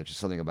 but yeah, there's just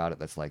something about it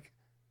that's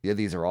yeah,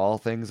 these are all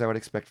things I would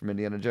expect from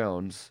Indiana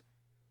Jones,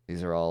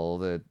 These are all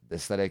the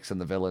aesthetics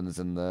and the villains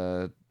and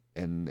the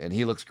and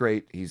he looks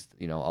great. He's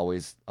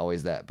always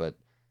that. But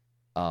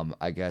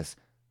I guess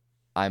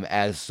I'm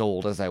as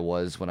sold as I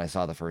was when I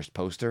saw the first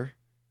poster,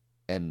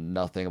 and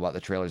nothing about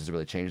the trailers has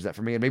really changed that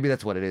for me. And maybe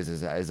that's what it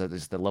is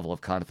the level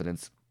of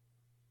confidence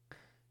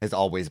has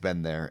always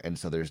been there, and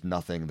so there's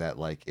nothing that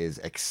like is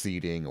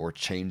exceeding or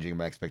changing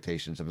my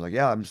expectations. I'm like,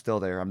 yeah, I'm still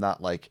there. I'm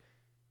not like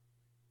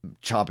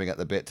chomping at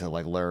the bit to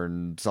like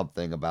learn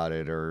something about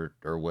it or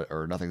what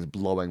or nothing's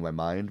blowing my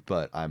mind,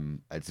 but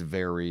it's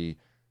very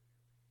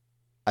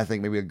I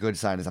think maybe a good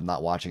sign is I'm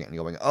not watching it and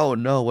going, "Oh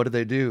no, what did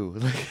they do?"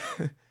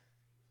 Like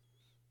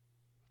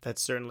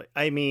That's certainly,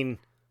 I mean,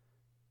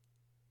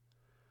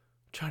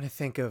 trying to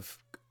think of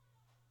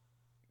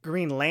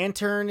Green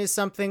Lantern is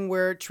something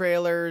where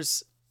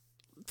trailers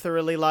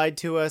thoroughly lied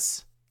to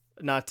us.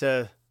 Not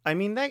to, I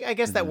mean, I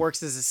guess that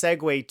works as a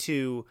segue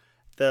to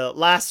the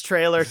last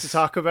trailer to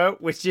talk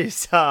about, which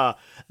is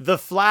The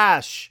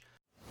Flash.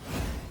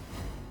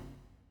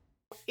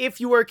 If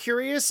you are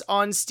curious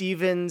on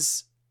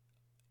Steven's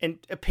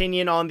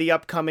opinion on the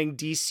upcoming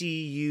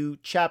DCU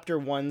Chapter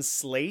 1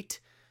 slate,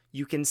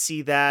 you can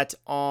see that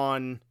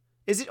on,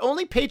 is it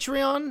only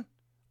Patreon?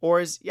 Or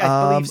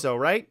I believe so,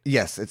 right?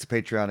 Yes, it's a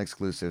Patreon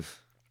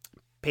exclusive.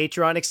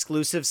 Patreon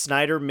exclusive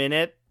Snyder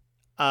Minute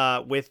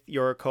with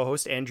your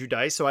co-host Andrew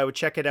Dice. So I would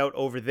check it out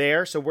over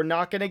there. So we're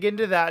not going to get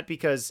into that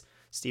because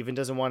Steven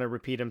doesn't want to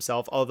repeat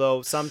himself.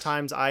 Although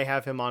sometimes I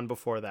have him on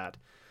before that.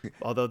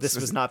 Although this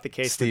was not the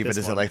case. Steven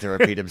doesn't like to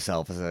repeat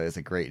himself is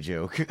a great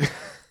joke.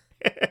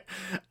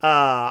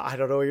 I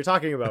don't know what you're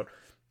talking about.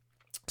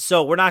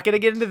 So we're not going to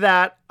get into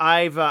that.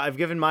 I've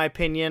given my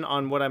opinion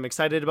on what I'm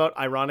excited about.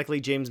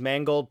 Ironically, James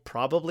Mangold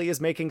probably is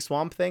making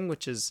Swamp Thing,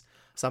 which is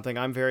something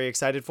I'm very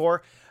excited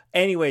for.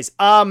 Anyways,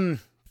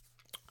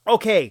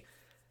 okay.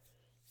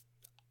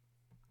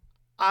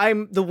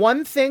 I'm the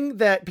one thing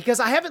that, because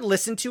I haven't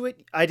listened to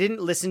it, I didn't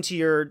listen to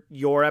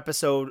your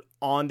episode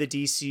on the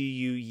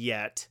DCU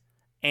yet.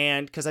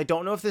 And because I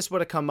don't know if this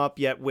would have come up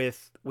yet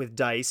with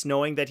Dice,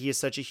 knowing that he is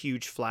such a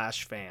huge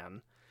Flash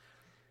fan.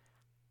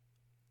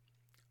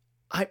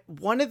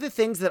 One of the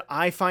things that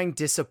I find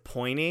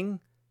disappointing,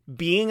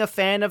 being a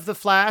fan of The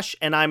Flash,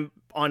 and I'm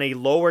on a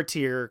lower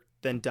tier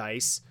than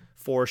Dice,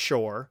 for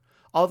sure.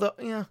 Although,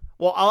 yeah,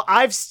 well,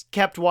 I've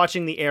kept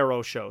watching the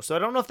Arrow show, so I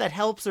don't know if that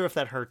helps or if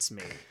that hurts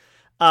me.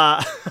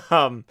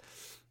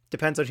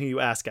 Depends on who you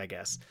ask, I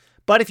guess.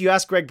 But if you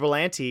ask Greg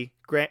Berlanti,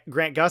 Grant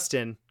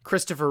Gustin,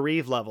 Christopher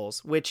Reeve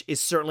levels, which is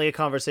certainly a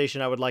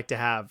conversation I would like to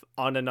have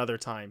on another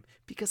time,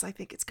 because I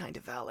think it's kind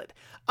of valid.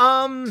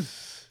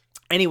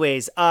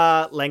 Anyways,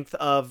 length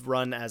of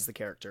run as the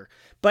character.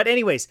 But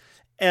anyways,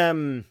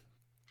 there's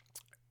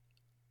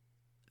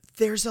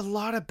a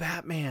lot of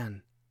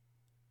Batman.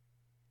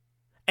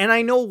 And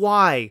I know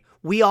why.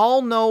 We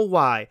all know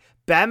why.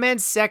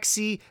 Batman's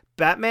sexy.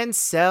 Batman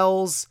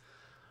sells.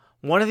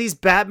 One of these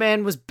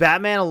Batman was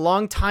Batman a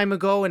long time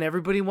ago, and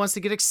everybody wants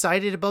to get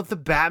excited about the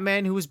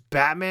Batman who was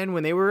Batman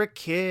when they were a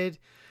kid.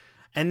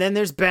 And then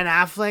there's Ben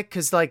Affleck,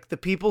 because like the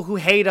people who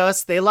hate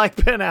us, they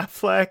like Ben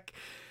Affleck.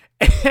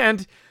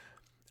 And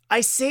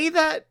I say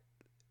that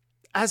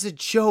as a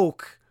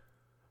joke,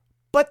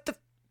 but the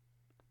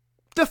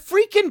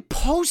freaking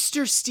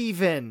poster,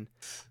 Steven,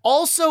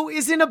 also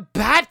is in a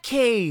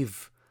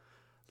Batcave.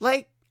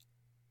 Like,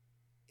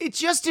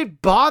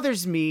 it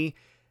bothers me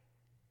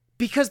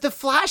because the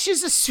Flash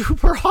is a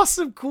super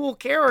awesome, cool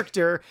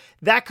character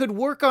that could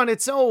work on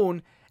its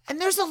own, and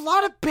there's a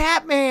lot of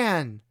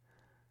Batman.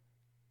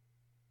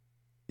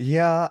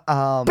 Yeah,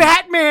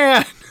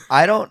 Batman.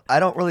 I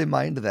don't really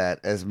mind that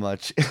as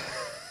much.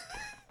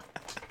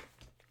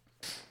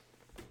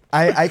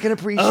 I can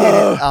appreciate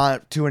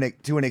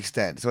it to an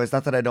extent. So it's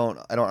not that I don't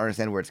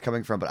understand where it's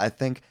coming from, but I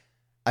think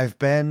I've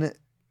been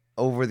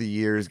over the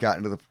years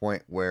gotten to the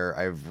point where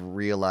I've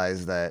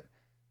realized that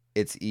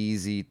it's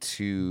easy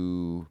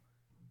to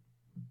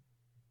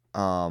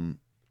or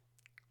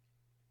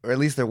at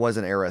least there was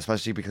an era,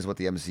 especially because what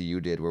the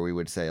MCU did, where we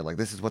would say like,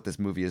 this is what this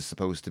movie is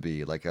supposed to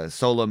be, like a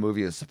solo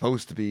movie is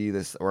supposed to be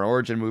this, or an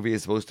origin movie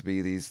is supposed to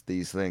be these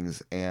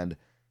things, and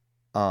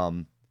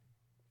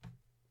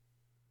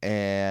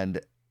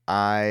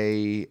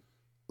I,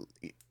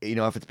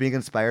 if it's being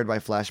inspired by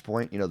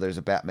Flashpoint, there's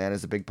a Batman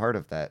is a big part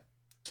of that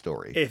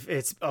story. If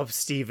it's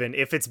Steven,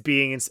 if it's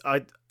being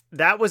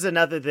that was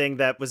another thing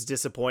that was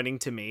disappointing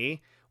to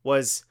me,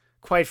 was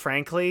quite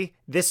frankly,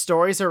 this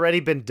story's already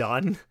been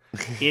done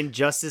in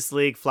Justice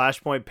League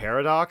Flashpoint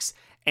Paradox,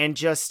 and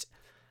Jermaine,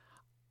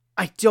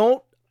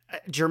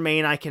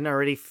 I can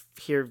already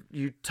hear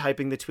you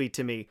typing the tweet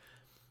to me.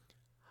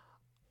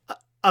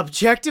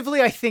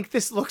 Objectively, I think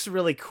this looks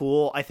really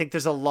cool. I think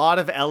there's a lot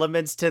of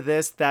elements to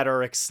this that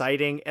are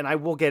exciting, and I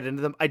will get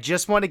into them. I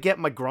just want to get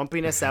my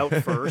grumpiness out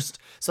first,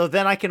 so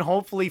then I can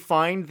hopefully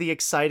find the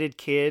excited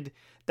kid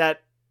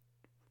that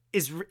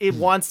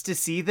wants to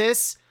see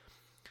this.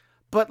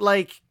 But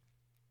like,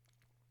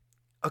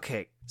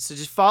 okay, so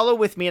just follow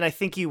with me, and I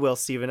think you will,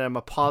 Steven.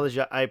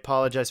 I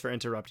apologize for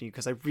interrupting you,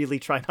 because I really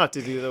try not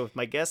to do that with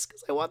my guests,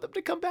 because I want them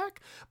to come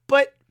back.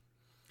 But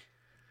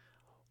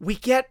we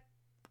get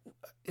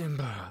Ben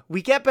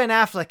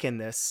Affleck in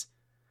this,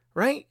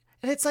 right?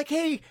 And it's like,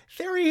 hey,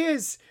 there he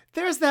is.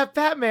 There's that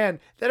Batman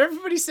that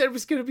everybody said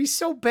was going to be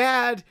so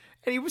bad,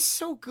 and he was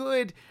so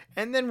good,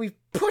 and then we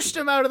pushed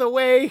him out of the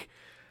way.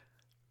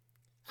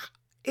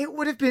 It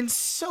would have been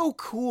so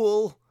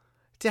cool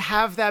to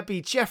have that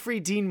be Jeffrey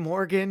Dean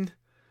Morgan.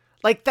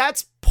 Like,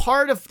 that's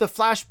part of the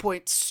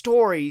Flashpoint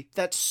story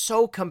that's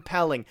so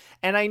compelling.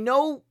 And I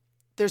know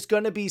there's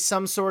going to be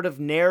some sort of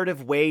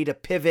narrative way to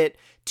pivot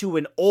to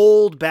an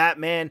old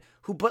Batman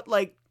but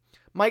like,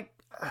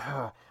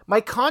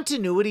 my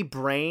continuity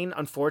brain,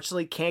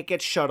 unfortunately, can't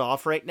get shut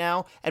off right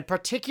now. And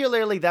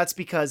particularly that's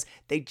because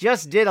they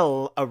just did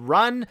a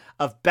run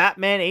of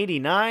Batman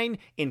 89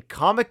 in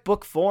comic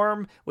book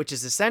form, which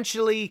is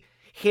essentially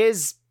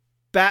his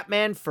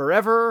Batman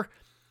Forever.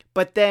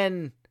 But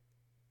then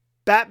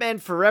Batman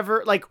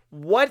Forever, like,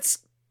 what's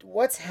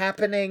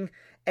happening?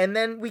 And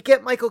then we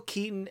get Michael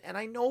Keaton, and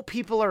I know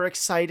people are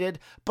excited,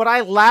 but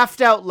I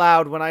laughed out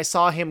loud when I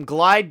saw him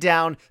glide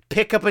down,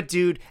 pick up a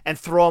dude, and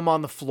throw him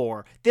on the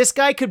floor. This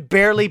guy could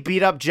barely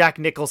beat up Jack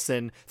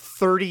Nicholson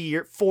 40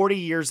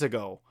 years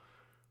ago.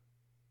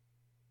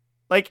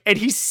 Like, and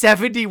he's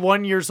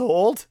 71 years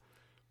old?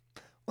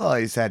 Well,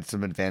 he's had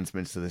some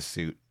advancements to the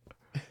suit.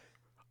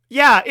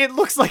 Yeah, it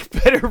looks like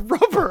better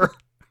rubber.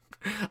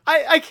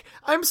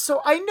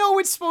 I know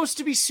it's supposed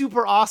to be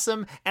super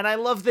awesome, and I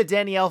love the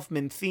Danny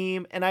Elfman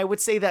theme, and I would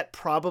say that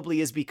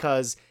probably is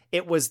because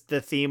it was the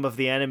theme of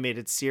the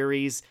animated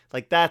series.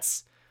 Like,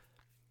 that's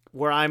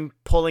where I'm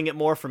pulling it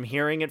more from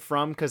hearing it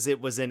from, because it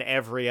was in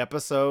every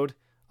episode,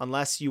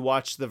 unless you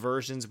watch the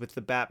versions with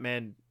the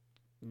Batman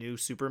New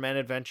Superman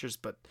Adventures,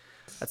 but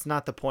that's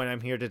not the point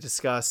I'm here to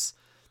discuss.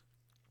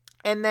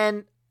 And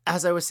then,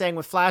 as I was saying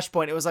with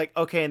Flashpoint, it was like,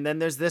 okay, and then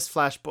there's this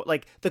Flashpoint.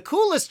 Like, the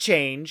coolest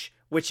change,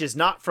 which is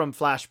not from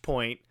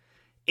Flashpoint,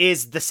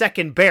 is the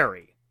second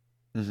Barry.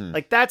 Mm-hmm.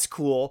 Like, that's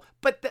cool.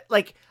 But,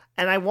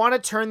 and I want to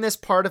turn this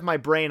part of my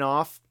brain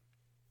off.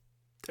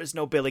 There's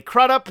no Billy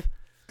Crudup.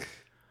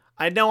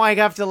 I know I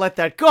have to let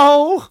that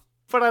go,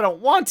 but I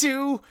don't want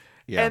to.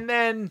 Yeah. And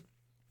then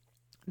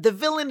the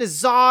villain is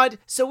Zod.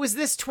 So is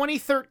this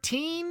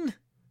 2013?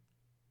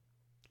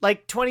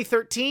 Like,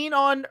 2013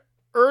 on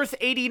Earth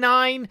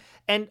 89?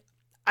 And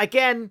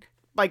again,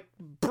 my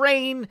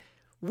brain,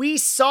 we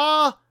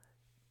saw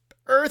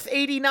Earth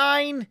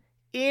 89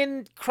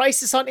 in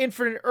Crisis on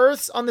Infinite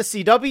Earths on the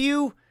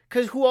CW,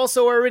 who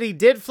also already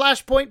did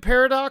Flashpoint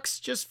Paradox,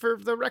 just for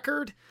the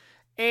record.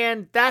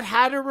 And that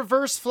had a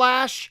reverse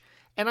Flash.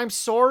 And I'm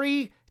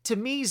sorry, to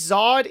me,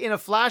 Zod in a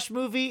Flash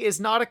movie is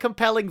not a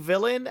compelling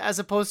villain as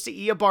opposed to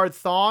Eobard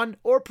Thawne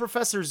or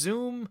Professor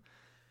Zoom.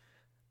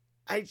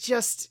 I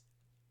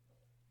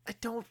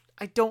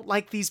don't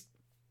like these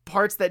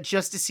parts that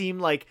just seem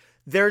like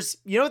there's,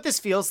 you know what this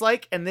feels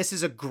like? And this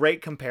is a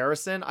great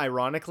comparison,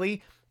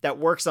 ironically, that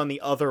works on the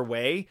other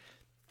way.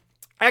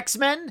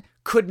 X-Men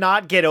could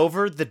not get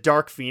over the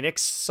Dark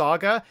Phoenix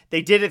saga.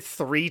 They did it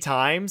 3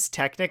 times,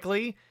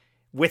 technically,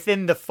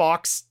 within the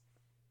Fox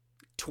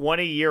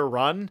 20-year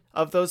run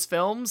of those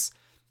films.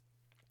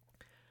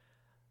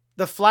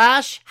 The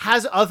Flash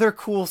has other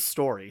cool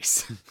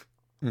stories.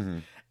 Mm-hmm.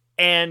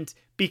 And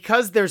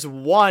because there's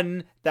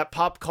one that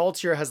pop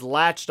culture has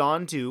latched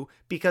onto,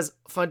 because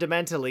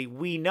fundamentally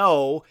we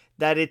know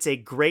that it's a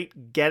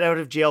great get out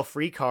of jail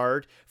free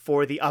card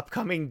for the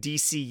upcoming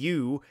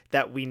DCU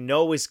that we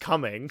know is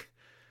coming,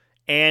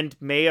 and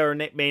may or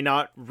may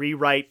not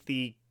rewrite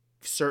the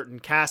certain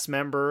cast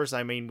members.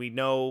 I mean, we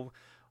know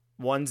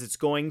ones it's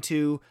going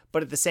to,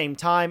 but at the same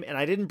time, and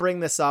I didn't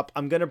bring this up,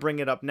 I'm going to bring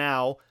it up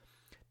now.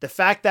 The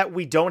fact that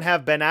we don't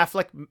have Ben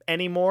Affleck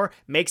anymore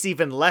makes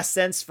even less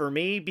sense for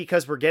me,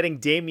 because we're getting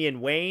Damian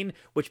Wayne,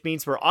 which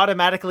means we're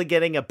automatically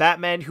getting a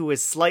Batman who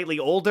is slightly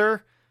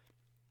older.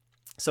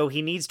 So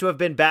he needs to have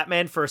been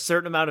Batman for a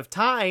certain amount of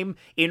time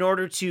in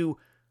order to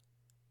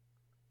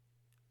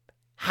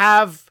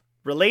have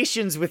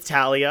relations with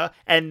Talia,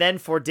 and then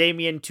for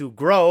Damian to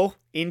grow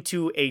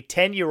into a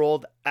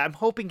 10-year-old. I'm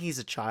hoping he's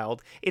a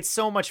child. It's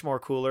so much more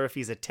cooler if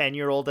he's a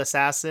 10-year-old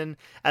assassin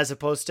as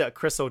opposed to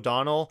Chris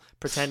O'Donnell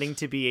pretending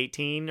to be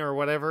 18 or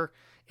whatever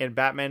in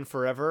Batman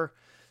Forever.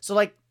 So,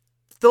 like,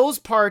 those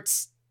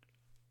parts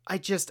I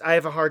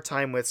have a hard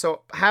time with.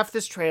 So half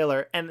this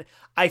trailer, and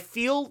I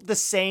feel the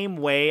same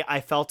way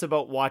I felt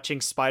about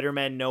watching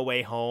Spider-Man No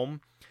Way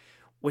Home,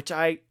 which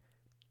I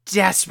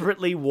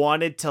desperately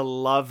wanted to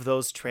love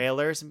those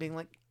trailers and being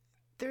like,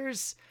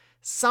 there's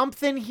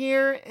something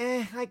here,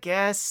 I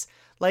guess.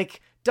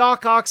 Like,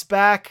 Doc Ock's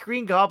back,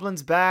 Green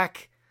Goblin's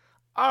back,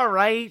 all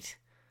right.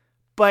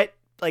 But,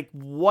 like,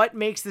 what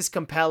makes this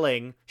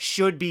compelling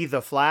should be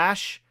The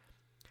Flash.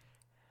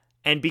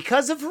 And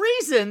because of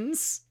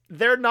reasons,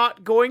 they're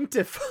not going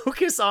to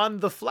focus on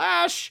The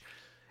Flash.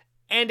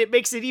 And it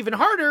makes it even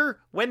harder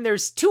when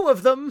there's 2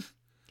 of them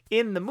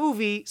in the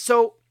movie.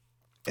 So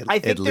I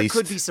think there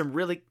could be some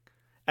really,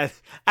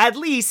 at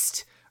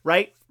least,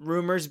 right?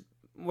 Rumors.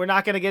 We're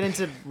not going to get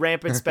into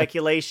rampant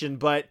speculation,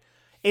 but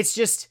it's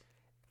just,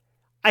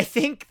 I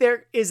think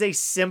there is a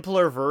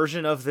simpler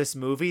version of this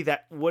movie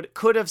that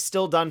could have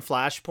still done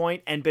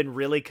Flashpoint and been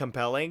really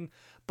compelling,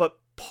 but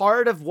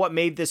part of what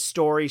made this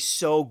story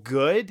so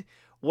good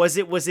was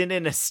it was in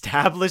an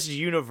established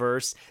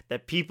universe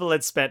that people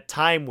had spent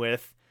time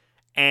with,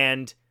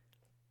 and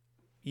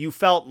you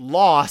felt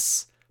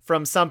loss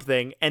from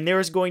something, and there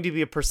is going to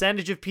be a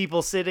percentage of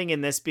people sitting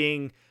in this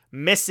being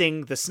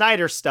missing the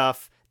Snyder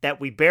stuff that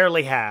we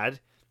barely had.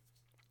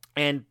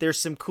 And there's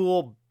some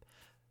cool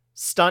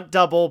stunt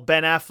double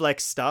Ben Affleck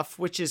stuff,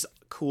 which is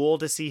cool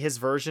to see his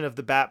version of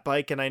the Bat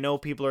Bike. And I know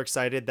people are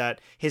excited that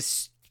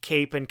his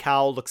cape and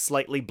cowl look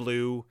slightly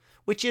blue,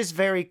 which is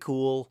very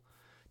cool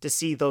to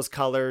see those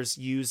colors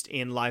used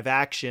in live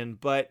action.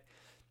 But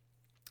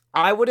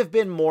I would have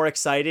been more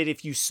excited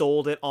if you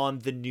sold it on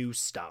the new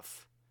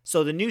stuff.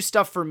 So the new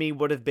stuff for me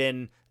would have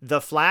been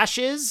the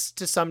Flashes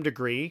to some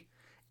degree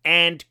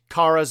and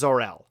Kara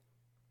Zor-El.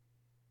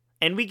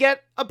 And we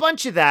get a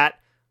bunch of that,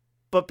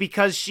 but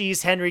because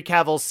she's Henry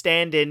Cavill's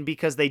stand-in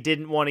because they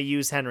didn't want to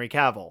use Henry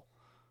Cavill.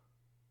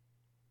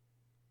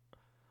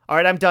 All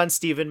right, I'm done,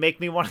 Steven.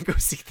 Make me want to go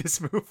see this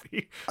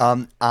movie.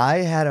 I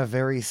had a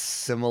very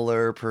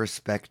similar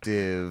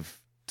perspective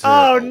to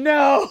Oh,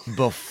 no!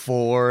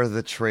 before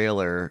the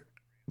trailer,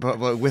 but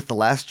with the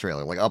last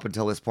trailer. Like, up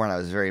until this point, I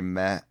was very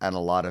meh on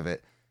a lot of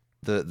it.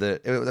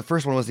 The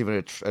first one wasn't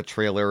even a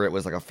trailer. It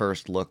was like a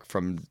first look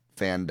from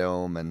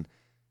Fandom, and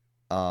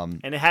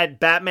it had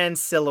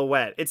Batman's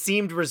silhouette. It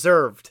seemed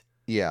reserved.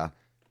 Yeah.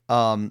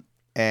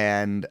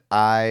 And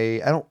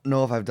I don't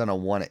know if I've done a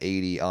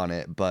 180 on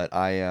it, but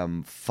I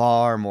am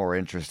far more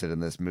interested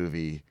in this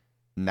movie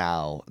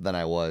now than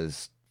I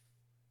was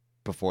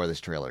before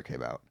this trailer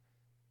came out.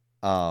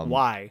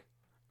 Why?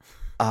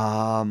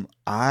 I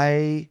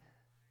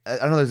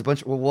don't know. There's a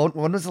bunch. Well,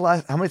 when was the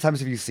last? How many times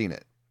have you seen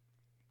it?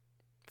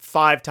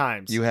 5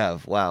 times. You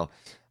have. Wow.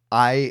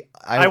 I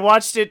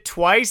watched it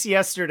twice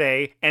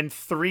yesterday and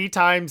 3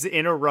 times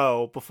in a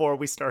row before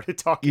we started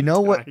talking. You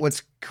know tonight.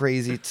 what's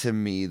crazy to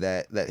me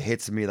that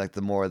hits me like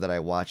the more that I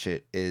watch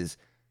it is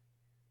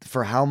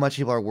for how much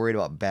people are worried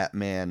about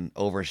Batman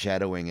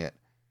overshadowing it.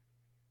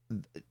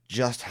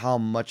 Just how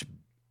much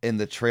in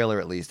the trailer,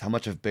 at least, how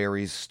much of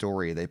Barry's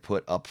story they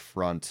put up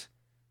front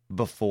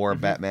before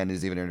Batman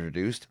is even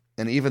introduced,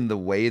 and even the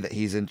way that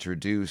he's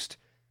introduced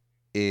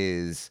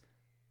is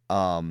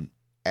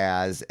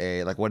as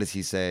a, like, what does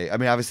he say? I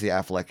mean, obviously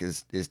Affleck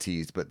is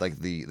teased, but like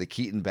the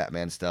Keaton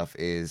Batman stuff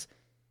is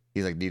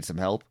he's like, needs some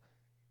help.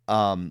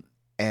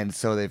 And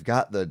so they've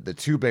got the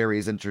 2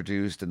 Barrys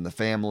introduced and the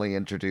family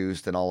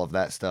introduced and all of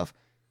that stuff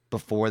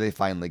before they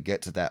finally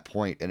get to that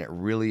point. And it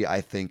really,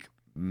 I think,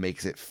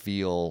 makes it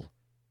feel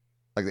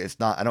like it's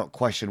not, I don't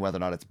question whether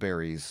or not it's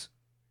Barry's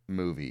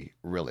movie,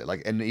 really.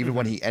 Like, and even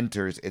when he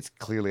enters, it's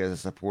clearly as a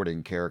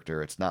supporting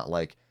character. It's not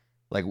like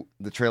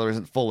the trailer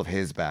isn't full of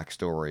his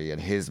backstory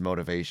and his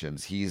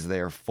motivations. He's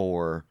there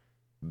for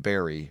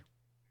Barry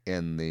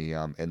in the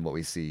in what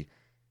we see.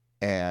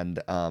 And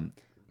I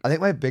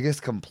think my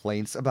biggest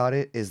complaints about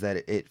it is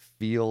that it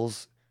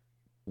feels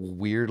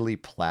weirdly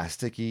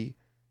plasticky,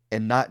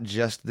 and not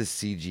just the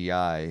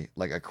CGI,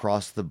 like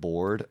across the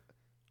board.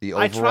 The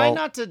overall, I try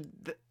not to.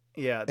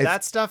 Yeah,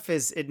 that stuff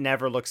it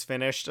never looks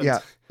finished. Yeah,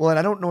 well, and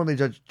I don't normally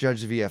judge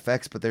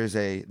VFX, but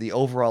the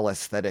overall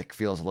aesthetic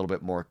feels a little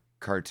bit more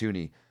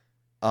cartoony.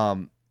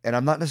 And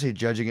I'm not necessarily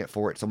judging it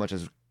for it so much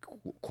as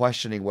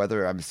questioning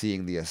whether I'm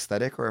seeing the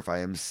aesthetic or if I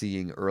am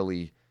seeing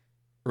early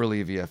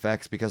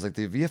VFX, because like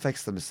the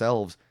VFX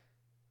themselves,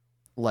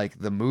 like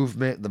the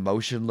movement, the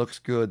motion looks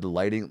good, the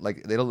lighting,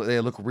 like they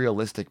look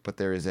realistic, but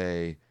there is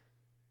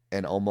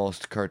an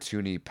almost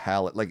cartoony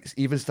palette, like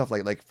even stuff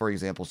like for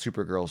example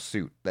Supergirl's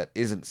suit that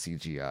isn't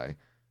CGI,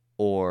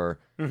 or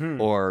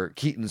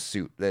Keaton's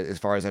suit that, as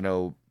far as I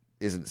know,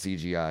 isn't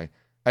CGI.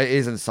 It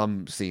is in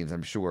some scenes,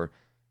 I'm sure.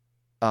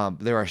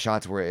 There are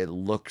shots where it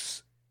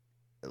looks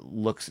I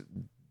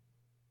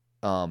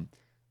don't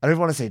even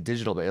want to say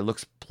digital, but it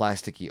looks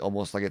plasticky,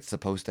 almost like it's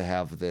supposed to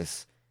have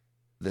this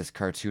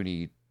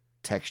cartoony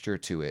texture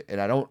to it.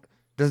 And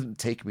doesn't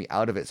take me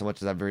out of it so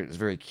much as I'm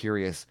very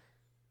curious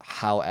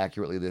how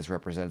accurately this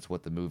represents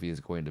what the movie is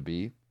going to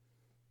be.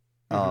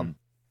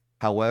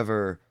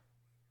 However,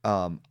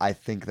 I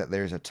think that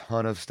there's a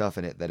ton of stuff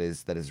in it that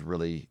is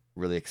really,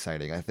 really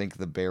exciting. I think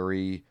the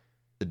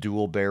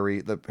dual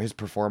Barry, his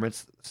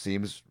performance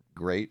seems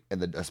great,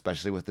 and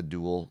especially with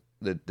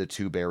the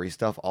 2 Barry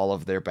stuff, all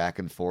of their back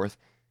and forth.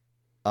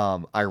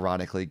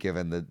 Ironically,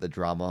 given the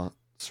drama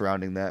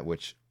surrounding that,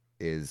 which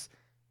is,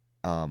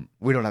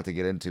 we don't have to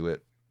get into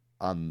it.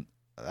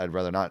 I'd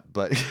rather not,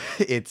 but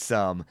it's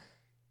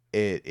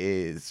it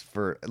is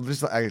for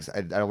just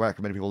I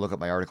recommend people look up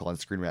my article on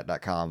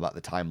ScreenRant.com about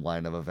the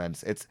timeline of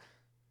events. It's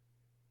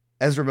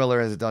Ezra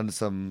Miller has done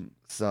some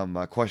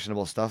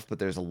questionable stuff, but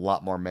there's a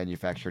lot more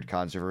manufactured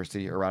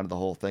controversy around the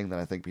whole thing than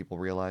I think people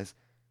realize.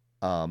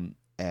 And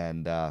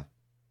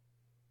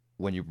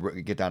when you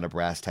get down to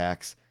brass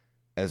tacks,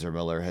 Ezra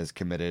Miller has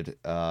committed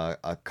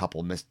a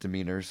couple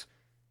misdemeanors,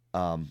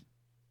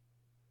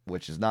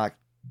 which is not,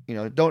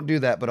 don't do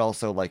that, but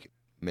also like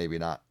maybe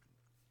not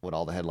what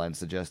all the headlines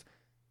suggest.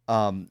 So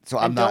I'm And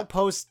don't not.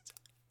 post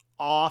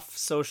off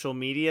social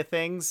media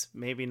things.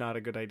 Maybe not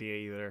a good idea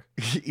either.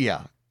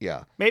 Yeah,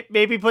 yeah,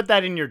 Maybe put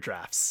that in your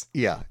drafts.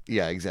 yeah,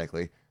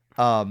 exactly.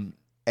 Um,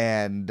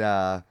 and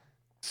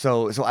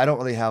so I don't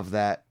really have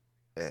that.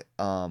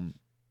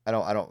 I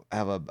don't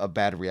have a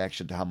bad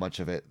reaction to how much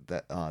of it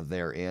that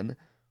they're in,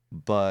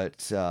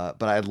 but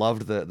I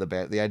loved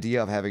the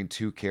idea of having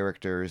two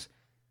characters,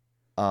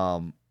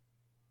 um,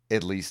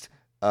 at least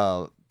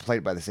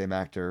played by the same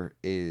actor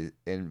is,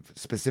 and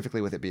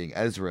specifically with it being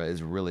Ezra,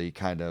 is really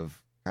kind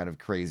of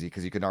crazy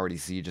because you can already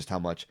see just how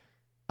much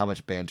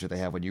banter they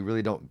have when you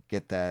really don't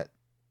get that,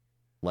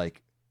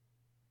 like,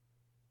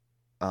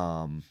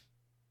 um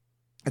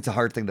it's a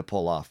hard thing to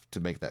pull off to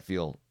make that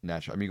feel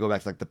natural. I mean, you go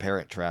back to like the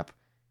Parent Trap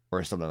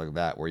or something like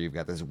that, where you've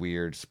got this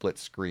weird split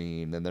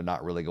screen and they're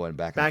not really going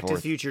back and Back to the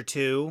forth. Future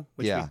 2,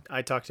 which Yeah,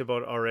 I talked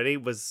about already,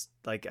 was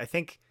like I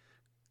think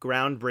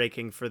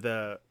groundbreaking for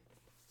the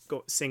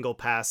single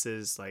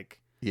passes.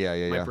 Like yeah,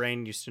 yeah, my yeah.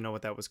 brain used to know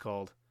what that was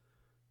called,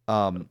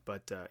 Um,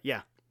 but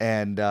yeah.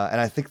 and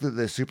I think that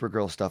the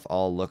Supergirl stuff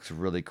all looks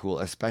really cool,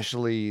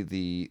 especially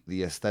the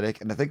aesthetic.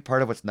 And I think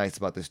part of what's nice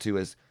about this too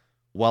is,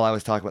 while I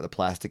was talking about the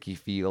plasticky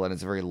feel, and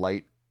it's very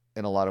light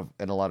in a lot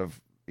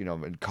of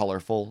and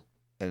colorful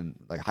and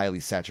like highly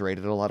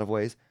saturated in a lot of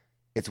ways,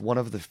 it's one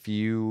of the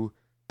few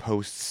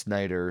post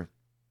Snyder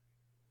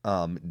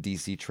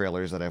DC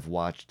trailers that I've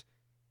watched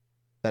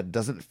that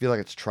doesn't feel like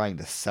it's trying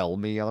to sell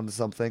me on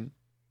something.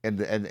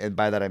 And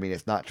by that I mean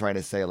it's not trying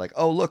to say like,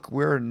 oh look,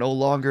 we're no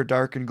longer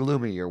dark and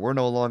gloomy, or we're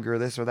no longer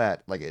this or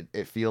that. Like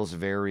it feels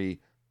very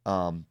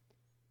um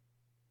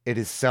it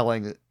is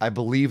selling. I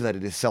believe that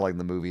it is selling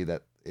the movie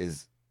that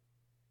is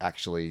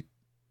actually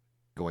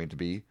going to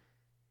be.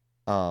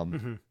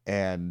 Hmm.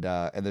 And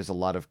there's a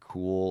lot of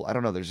cool, I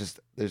don't know, there's just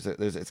there's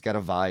it's got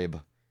a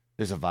vibe.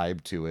 There's a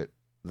vibe to it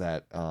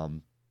that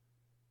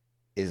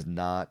is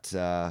not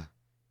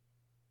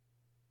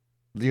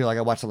like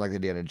I watched something like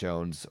Indiana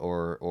Jones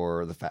or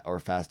or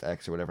Fast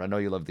X or whatever. I know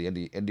you love the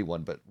indie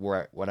one, but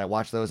when I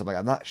watch those, I'm like,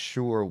 I'm not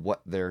sure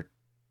what they're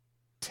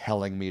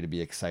telling me to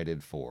be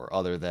excited for,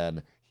 other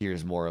than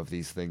here's more of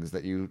these things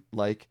that you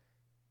like.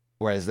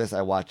 Whereas this,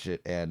 I watch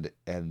it and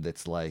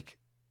it's like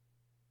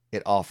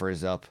it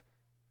offers up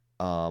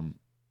um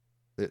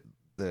the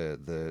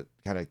the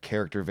kind of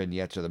character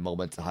vignettes or the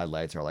moments, the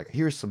highlights are like,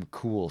 here's some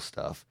cool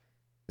stuff.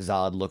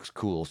 Zod looks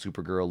cool.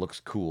 Supergirl looks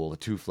cool. The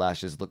two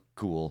Flashes look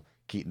cool.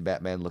 Keaton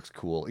Batman looks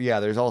cool. Yeah,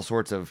 there's all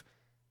sorts of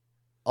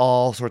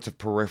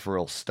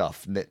peripheral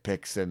stuff,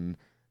 nitpicks and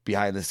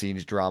behind the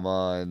scenes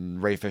drama,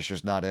 and Ray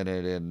Fisher's not in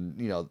it, and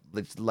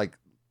it's like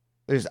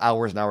there's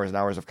hours and hours and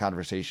hours of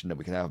conversation that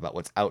we can have about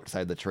what's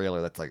outside the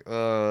trailer. That's like,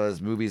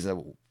 this movie's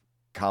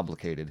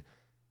complicated.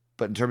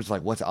 But in terms of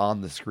like what's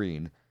on the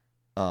screen,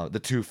 the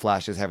two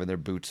Flashes having their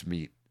boots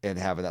meet and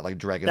having that like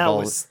Dragon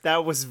Ball,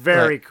 That was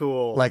very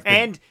cool, like the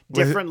and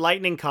different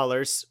lightning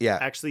colors. yeah,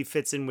 Actually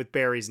fits in with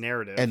Barry's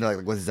narrative. and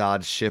like with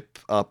Zod's ship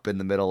up in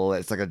the middle,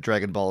 it's like a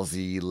Dragon Ball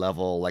Z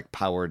level like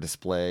power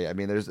display. I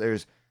mean, there's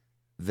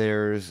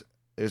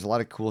a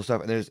lot of cool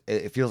stuff, and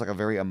it feels like a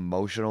very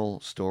emotional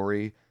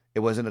story.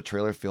 It wasn't a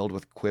trailer filled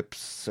with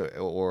quips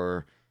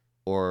or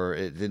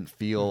it didn't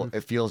feel. Hmm.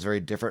 It feels very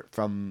different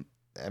from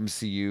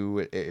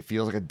MCU. It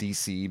feels like a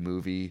DC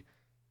movie.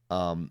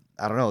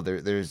 I don't know.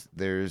 There's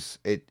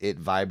it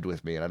vibed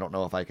with me, and I don't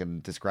know if I can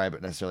describe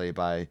it necessarily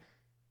by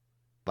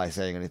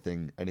saying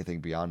anything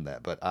beyond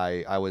that. But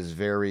I was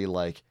very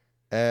like,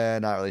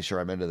 not really sure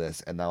I'm into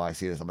this, and now I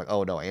see this, I'm like,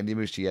 oh no, Andy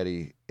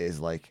Muschietti is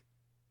like,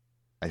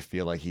 I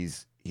feel like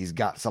he's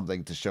got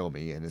something to show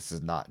me, and this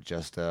is not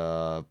just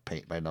a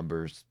paint by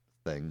numbers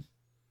thing.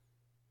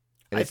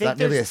 And I it's think not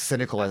nearly there's. as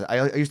cynical as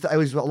I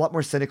was a lot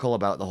more cynical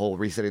about the whole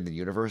resetting the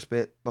universe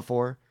bit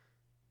before,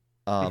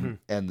 Mhm.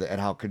 and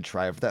how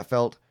contrived that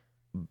felt.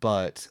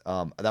 But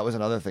that was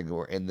another thing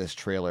where in this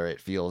trailer it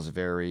feels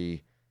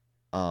very,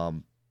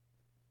 um,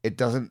 it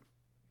doesn't.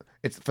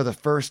 It's for the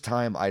first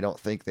time I don't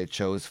think they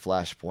chose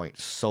Flashpoint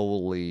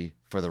solely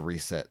for the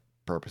reset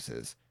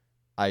purposes.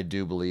 I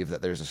do believe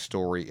that there's a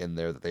story in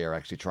there that they are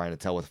actually trying to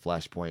tell with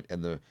Flashpoint,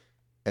 and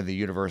the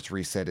universe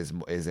reset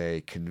is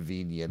a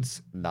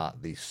convenience,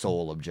 not the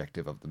sole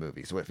objective of the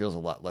movie. So it feels a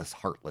lot less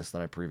heartless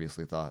than I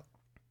previously thought.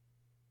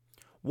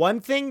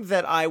 One thing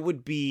that I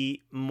would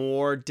be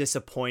more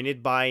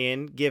disappointed by,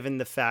 in given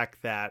the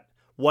fact that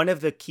one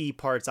of the key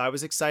parts I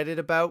was excited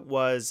about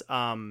was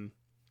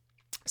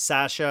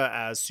Sasha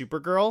as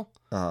Supergirl,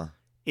 Uh huh.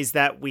 is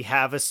that we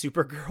have a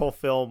Supergirl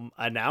film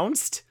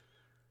announced,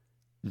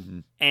 Hmm.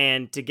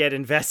 and to get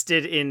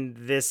invested in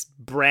this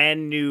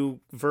brand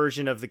new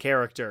version of the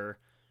character,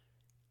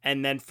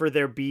 and then for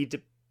there be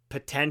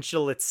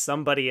potential it's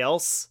somebody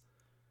else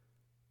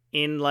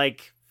in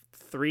like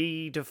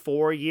 3 to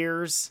 4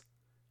 years,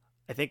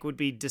 I think would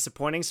be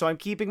disappointing. So I'm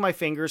keeping my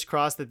fingers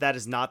crossed that that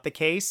is not the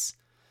case.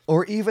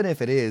 Or even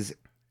if it is,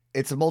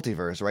 it's a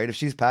multiverse, right? If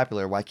she's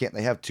popular, why can't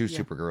they have two Yeah.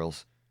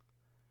 Supergirls?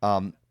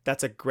 Um,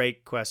 That's a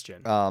great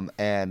question.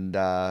 and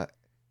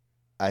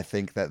I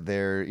think that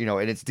they're,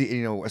 and it's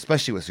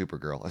especially with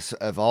Supergirl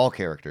of all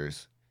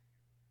characters.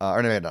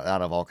 or no,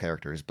 not of all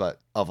characters, but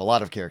of a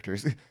lot of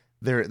characters,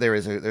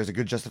 there's a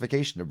good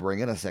justification to bring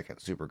in a second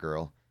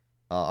Supergirl,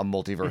 a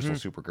multiversal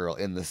Mm-hmm. Supergirl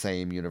in the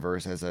same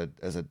universe as a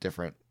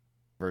different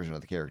version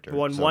of the character.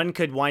 One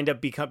could wind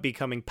up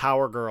becoming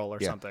Power Girl or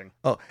Yeah. something,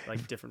 Oh,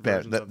 like different man,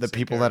 versions of the the same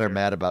people that are character.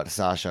 mad about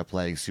Sasha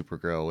playing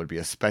Supergirl would be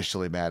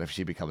especially mad if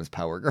she becomes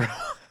Power Girl.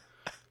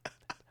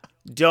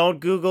 Don't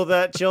Google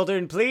that,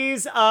 children,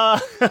 please.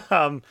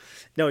 No,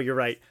 you're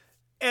right.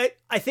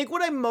 I think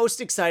what I'm most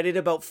excited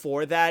about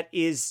for that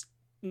is,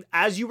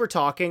 as you were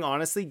talking,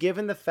 honestly,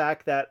 given the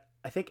fact that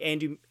I think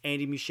Andy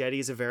Muschietti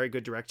is a very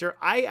good director,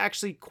 I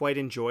actually quite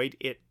enjoyed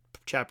it.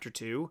 Chapter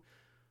 2.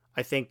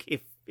 I think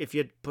if you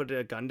had put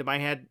a gun to my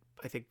head,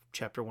 I think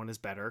Chapter 1 is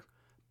better.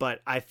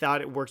 But I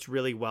thought it worked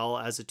really well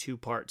as a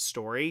 2-part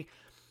story,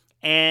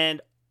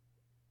 and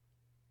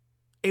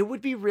it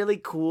would be really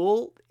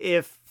cool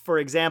if, for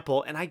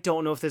example, and I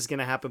don't know if this is going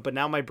to happen, but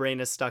now my brain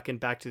is stuck in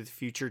Back to the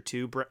Future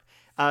 2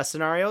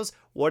 scenarios.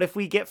 What if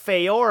we get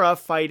Faora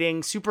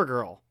fighting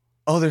Supergirl?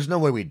 Oh, there's no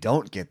way we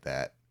don't get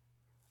that.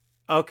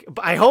 Okay,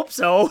 but I hope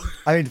so.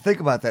 I mean, think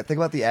about that. Think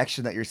about the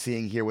action that you're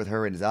seeing here with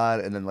her and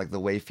Zod, and then like the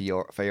way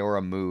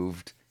Faora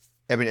moved.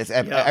 I mean,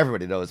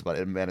 everybody knows about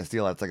it in Man of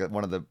Steel. It's like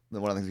one of the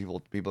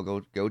things people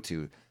go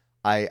to.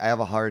 I have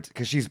a hard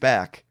because she's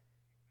back.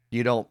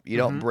 You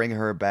don't bring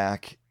her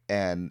back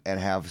and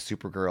have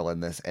Supergirl in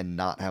this and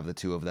not have the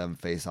two of them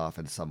face off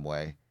in some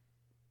way.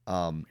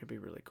 It'd be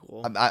really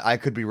cool. I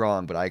could be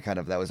wrong, but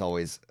that was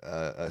always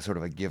a sort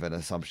of a given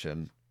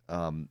assumption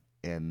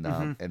in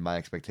my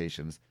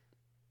expectations.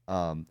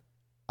 I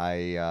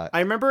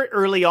remember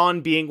early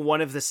on being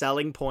one of the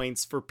selling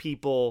points for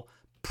people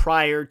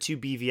prior to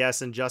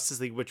BVS and Justice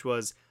League, which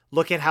was,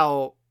 look at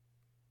how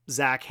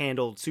Zach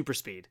handled super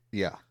speed.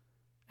 Yeah.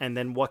 And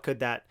then what could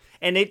that,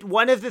 and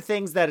one of the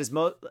things that is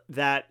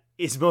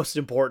most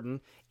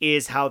important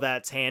is how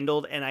that's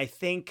handled. And I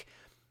think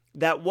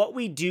that what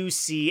we do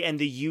see and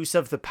the use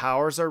of the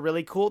powers are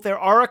really cool. There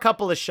are a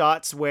couple of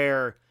shots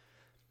where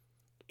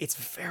it's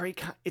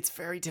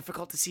very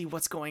difficult to see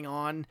what's going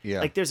on.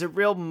 Yeah. Like there's a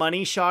real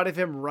money shot of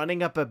him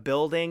running up a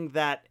building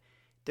that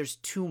there's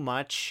too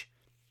much.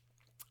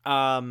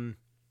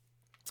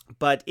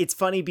 But it's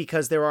funny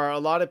because there are a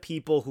lot of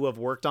people who have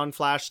worked on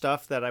Flash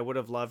stuff that I would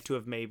have loved to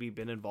have maybe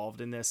been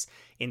involved in this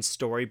in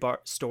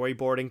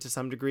storyboarding to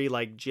some degree.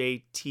 Like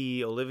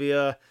JT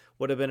Olivia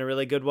would have been a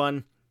really good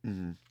one.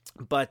 Mm-hmm.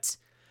 But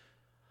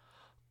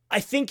I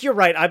think you're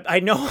right. I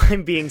know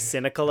I'm being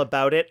cynical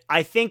about it.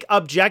 I think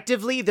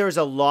objectively there's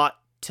a lot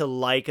to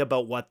like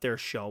about what they're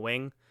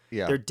showing.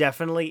 Yeah. There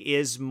definitely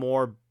is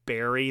more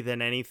Barry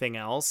than anything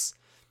else.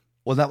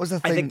 Well, that was the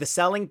thing. I think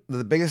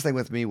the biggest thing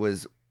with me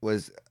was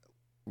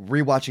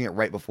rewatching it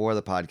right before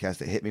the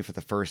podcast. It hit me for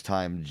the first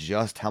time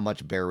just how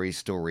much Barry's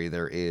story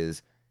there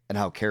is and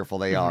how careful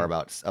they are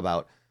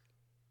about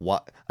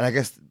what. And I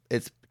guess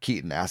it's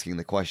Keaton asking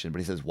the question, but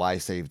he says, "Why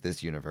save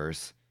this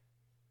universe?"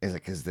 Is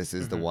it because this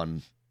is the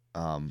one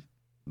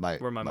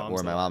where my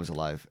mom's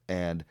alive,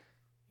 and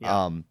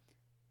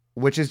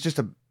which is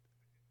just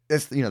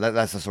that's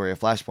the story of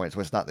Flashpoint, so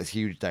it's not this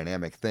huge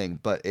dynamic thing,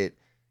 but it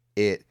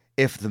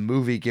if the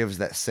movie gives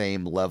that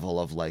same level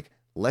of like,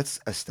 let's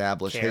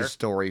establish his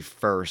story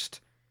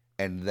first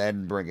and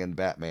then bring in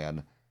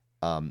Batman,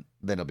 then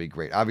it'll be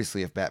great.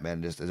 Obviously, if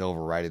Batman just is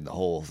overriding the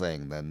whole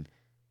thing, then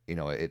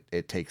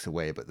it takes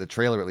away. But the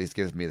trailer at least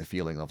gives me the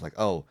feeling of like,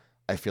 oh,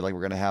 I feel like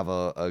we're gonna have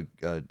a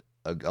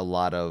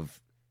lot of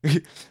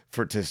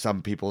to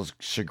some people's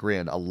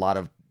chagrin, a lot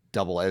of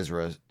double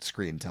Ezra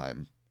screen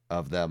time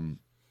of them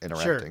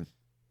interacting. Sure.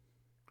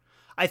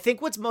 I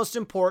think what's most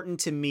important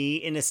to me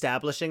in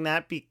establishing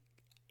that,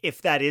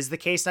 if that is the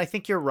case, and I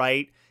think you're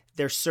right,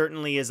 there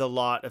certainly is a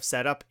lot of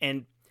setup,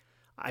 and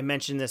I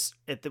mentioned this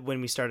when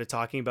we started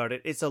talking about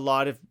it. It's a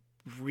lot of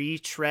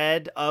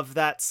retread of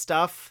that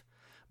stuff,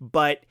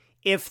 but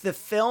if the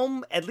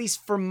film, at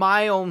least from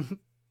my own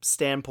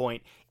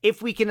standpoint,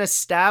 if we can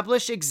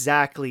establish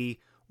exactly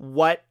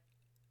what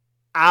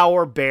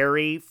our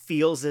Barry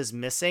feels is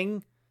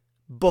missing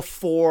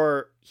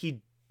before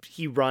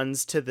he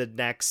runs to the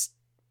next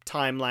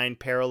timeline,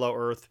 parallel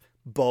Earth,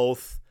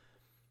 both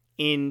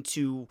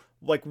into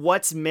like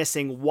what's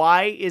missing,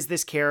 why is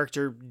this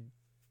character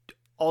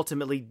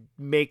ultimately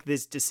make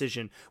this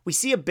decision? We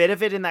see a bit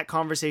of it in that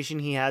conversation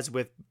he has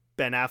with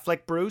Ben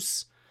Affleck,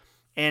 Bruce,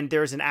 and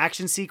there's an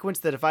action sequence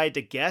that, if I had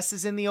to guess,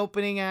 is in the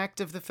opening act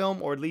of the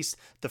film, or at least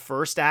the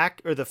first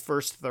act or the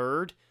first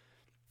third,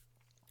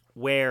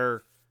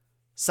 where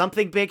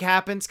something big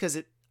happens, because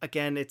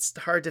it's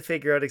hard to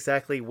figure out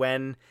exactly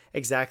when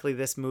exactly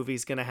this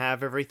movie's going to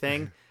have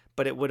everything,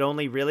 but it would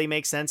only really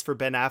make sense for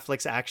Ben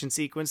Affleck's action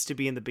sequence to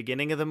be in the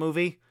beginning of the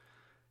movie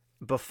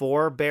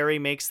before Barry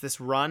makes this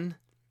run.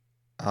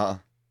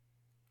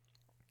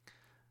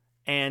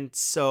 And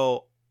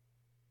so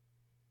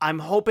I'm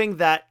hoping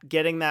that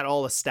getting that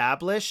all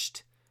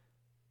established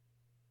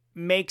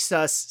makes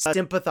us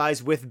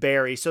sympathize with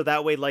Barry. So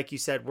that way, like you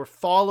said, we're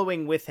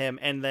following with him,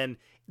 and then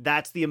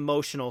that's the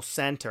emotional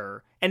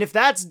center. And if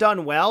that's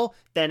done well,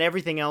 then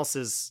everything else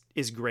is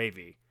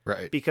gravy.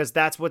 Right. because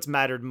that's what's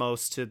mattered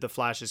most to the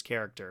Flash's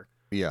character.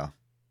 Yeah.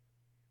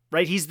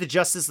 Right? He's the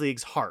Justice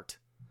League's heart.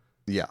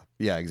 Yeah.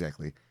 Yeah,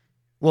 exactly.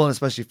 Well, and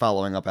especially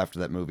following up after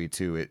that movie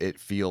too, it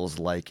feels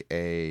like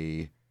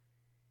the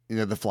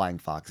flying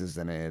foxes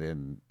in it,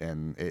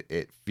 and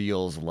it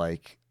feels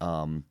like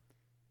and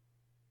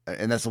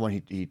that's the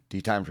one he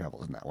time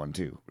travels in that one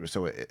too.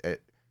 So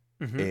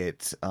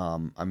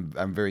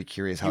I'm very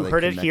curious how You they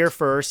heard connect. it here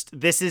first.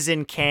 This is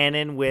in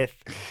canon with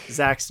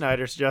Zack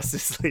Snyder's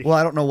Justice League. Well,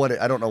 I don't know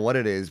what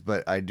it is,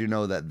 but I do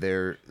know that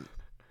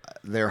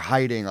they're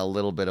hiding a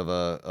little bit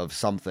of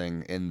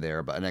something in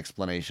there, but an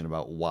explanation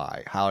about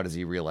why. How does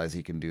he realize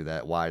he can do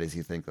that? Why does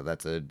he think that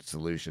that's a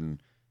solution?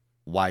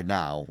 Why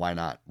now? Why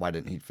not? Why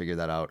didn't he figure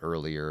that out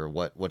earlier?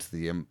 What's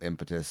the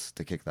impetus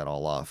to kick that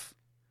all off?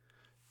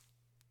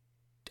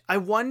 I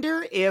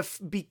wonder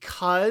if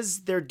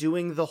because they're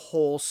doing the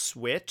whole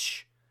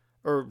switch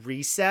or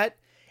reset,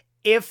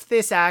 if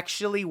this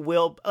actually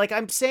will, like,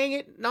 I'm saying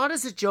it not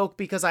as a joke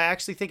because I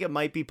actually think it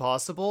might be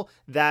possible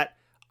that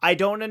I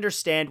don't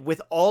understand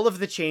with all of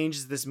the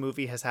changes this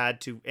movie has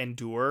had to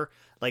endure,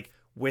 like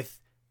with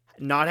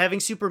not having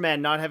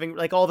Superman, not having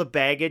like all the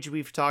baggage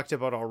we've talked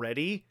about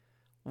already.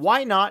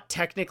 Why not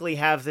technically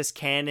have this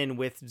canon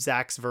with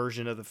Zack's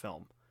version of the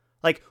film?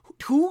 Like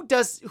who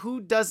does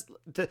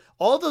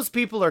all those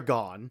people are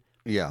gone.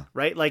 Yeah.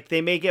 Right? Like they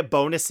may get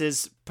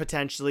bonuses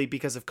potentially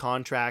because of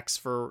contracts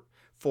for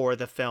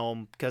the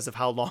film because of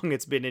how long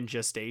it's been in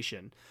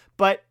gestation.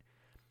 But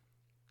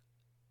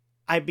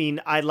I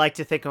mean, I like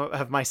to think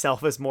of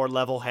myself as more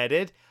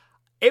level-headed.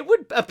 It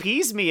would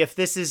appease me if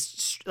this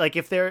is like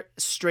if they're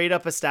straight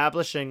up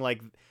establishing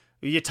like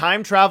you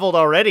time traveled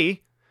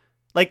already.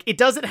 Like it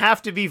doesn't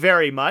have to be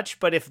very much,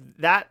 but if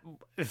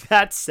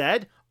that's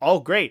said, all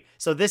great.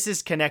 So this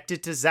is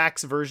connected to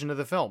Zack's version of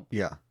the film.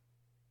 Yeah.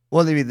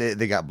 Well,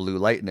 they got blue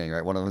lightning,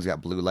 right? One of them's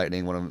got blue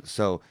lightning. One of them,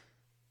 so,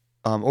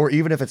 or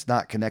even if it's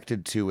not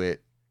connected to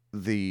it,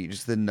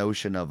 just the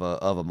notion of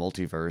a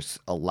multiverse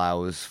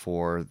allows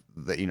for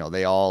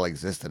they all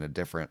exist in a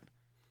different.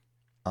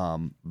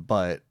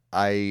 But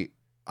I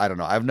don't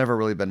know. I've never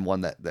really been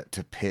one that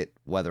to pit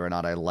whether or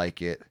not I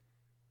like it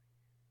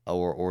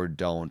or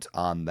don't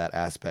on that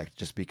aspect,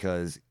 just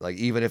because like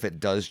even if it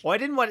does, well, I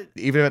didn't want it.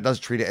 even if it does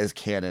treat it as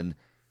canon,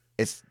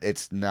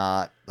 it's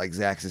not like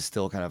Zack's is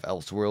still kind of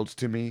Elseworlds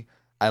to me.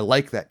 I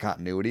like that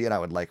continuity and I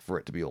would like for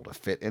it to be able to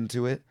fit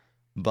into it,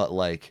 but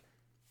like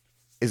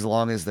as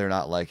long as they're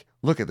not like,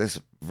 look at this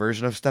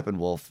version of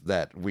Steppenwolf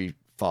that we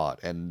fought,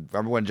 and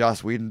remember when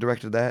Joss Whedon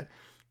directed that,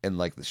 and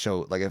like the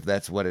show, like if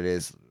that's what it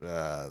is,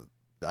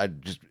 I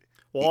just.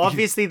 Well,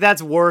 obviously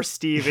that's worse,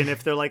 Steven,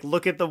 if they're like,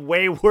 look at the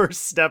way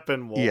worse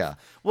Steppenwolf. Yeah.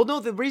 Well, no,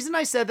 the reason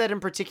I said that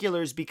in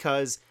particular is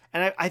because,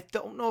 and I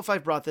don't know if I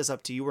brought this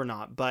up to you or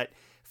not, but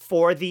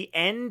for the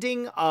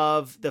ending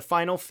of the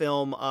final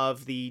film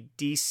of the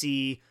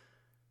DC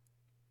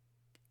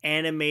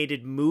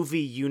animated movie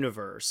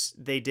universe,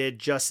 they did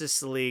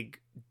Justice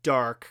League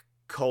Dark,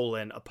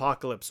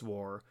 Apocalypse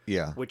War.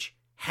 Yeah. Which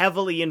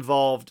heavily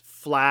involved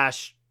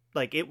Flash.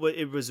 Like it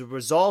was a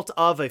result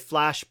of a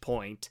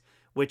Flashpoint,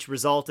 which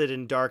resulted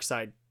in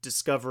Darkseid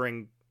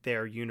discovering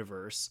their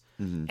universe.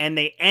 Mm-hmm. And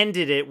they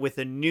ended it with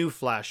a new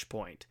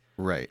Flashpoint.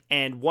 Right.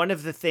 And one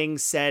of the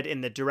things said in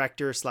the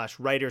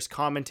director/writer's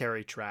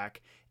commentary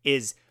track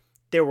is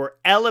there were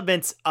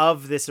elements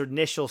of this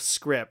initial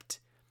script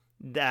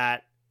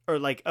that, or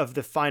like of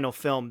the final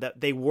film,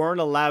 that they weren't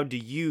allowed to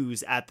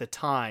use at the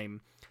time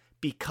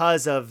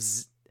because of,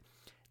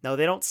 now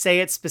they don't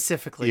say it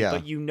specifically,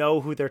 but you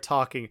know who they're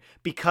talking,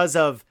 because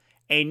of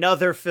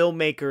another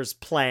filmmaker's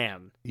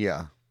plan.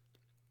 Yeah.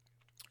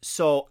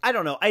 So I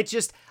don't know.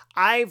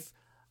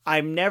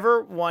 I'm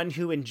never one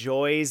who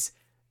enjoys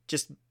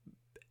just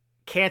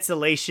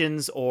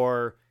cancellations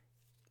or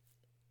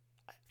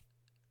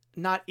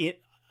not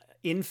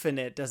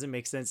infinite doesn't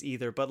make sense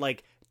either, but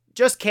like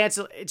just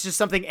cancel. It's just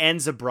something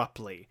ends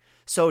abruptly.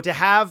 So to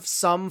have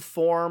some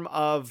form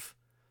of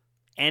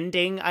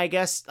ending, I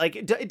guess, like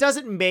it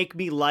doesn't make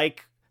me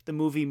like the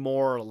movie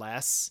more or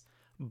less,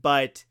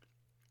 but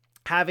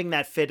having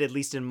that fit, at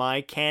least in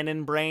my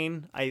canon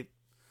brain,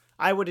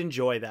 I would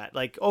enjoy that.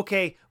 Like,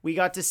 okay, we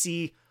got to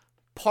see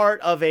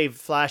part of a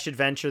Flash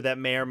adventure that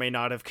may or may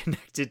not have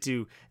connected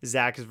to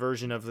Zack's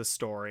version of the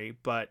story,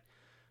 but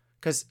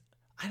because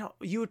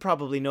you would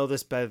probably know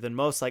this better than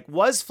most. Like,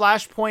 was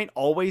Flashpoint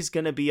always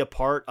going to be a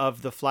part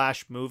of the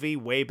Flash movie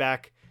way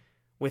back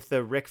with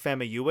the Rick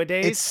Famuyiwa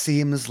days? It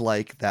seems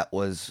like that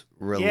was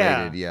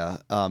related, yeah.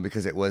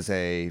 Because it was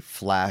a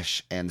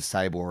Flash and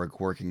Cyborg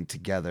working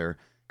together.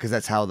 Because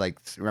that's how, like,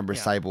 remember,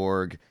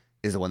 Cyborg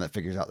is the one that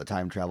figures out the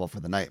time travel for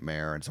the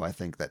Nightmare, and so I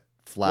think that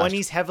Flash. When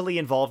he's heavily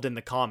involved in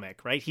the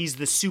comic, right? He's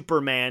the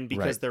Superman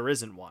because there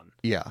isn't one.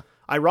 Yeah.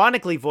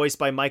 Ironically voiced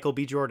by Michael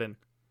B. Jordan.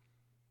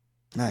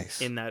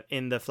 Nice. In the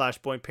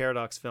Flashpoint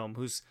Paradox film,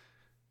 who's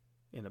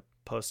in a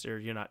poster.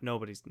 Never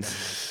mind.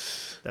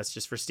 That's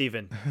just for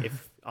Steven.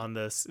 If on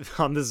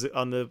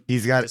the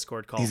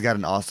Discord call. He's got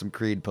an awesome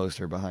Creed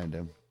poster behind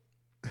him.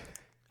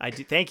 I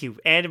do. Thank you.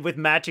 And with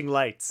matching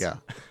lights. Yeah.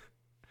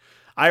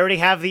 I already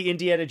have the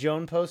Indiana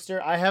Jones poster.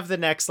 I have the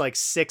next like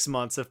 6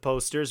 months of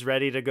posters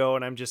ready to go,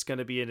 and I'm just going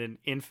to be in an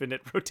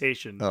infinite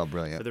rotation Oh,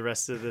 brilliant. for the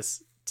rest of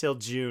this till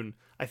June.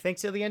 I think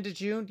till the end of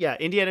June. Yeah,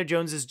 Indiana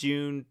Jones is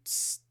June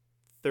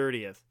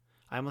 30th.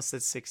 I almost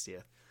said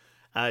 60th.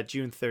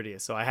 June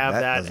 30th. So I have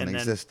that doesn't and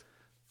exist.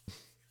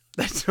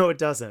 then no, it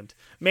doesn't.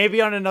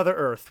 Maybe on another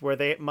Earth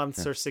where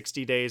months are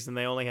 60 days and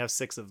they only have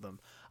 6 of them.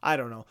 I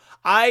don't know.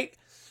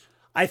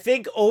 I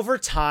think over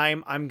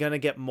time, I'm going to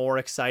get more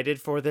excited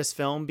for this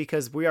film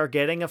because we are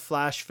getting a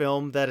Flash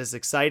film that is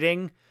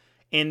exciting.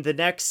 In the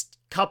next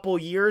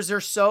couple years or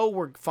so,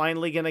 we're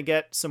finally going to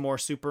get some more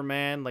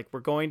Superman. Like,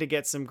 we're going to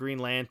get some Green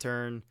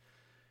Lantern.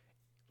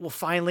 We're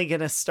finally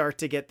going to start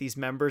to get these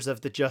members of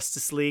the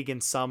Justice League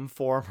in some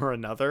form or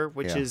another,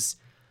 which is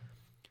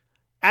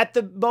at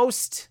the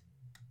most...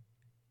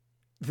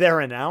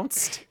 they're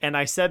announced, and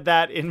I said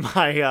that in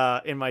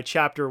my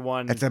chapter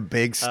 1. That's a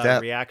big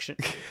step. Reaction.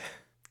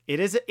 It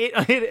is.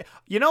 It.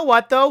 You know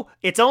what though?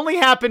 It's only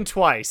happened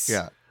twice.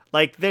 Yeah.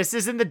 Like this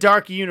is in the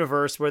Dark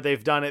Universe where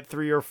they've done it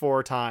 3 or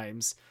 4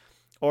 times,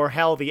 or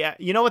hell,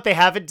 you know what they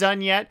haven't done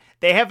yet?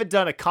 They haven't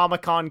done a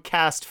Comic-Con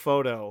cast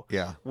photo.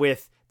 Yeah.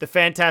 With the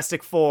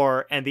Fantastic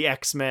Four and the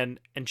X-Men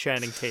and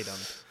Channing Tatum.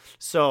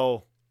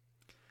 So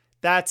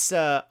that's.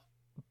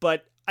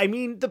 But I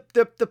mean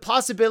the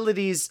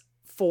possibilities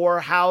for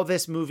how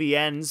this movie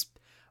ends.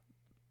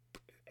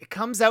 It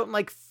comes out in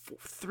like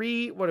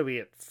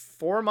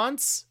 4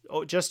 months?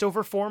 Oh, just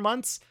over 4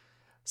 months.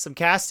 Some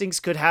castings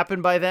could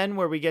happen by then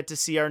where we get to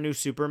see our new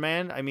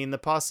Superman. I mean,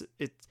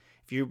 if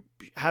you're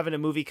having a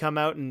movie come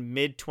out in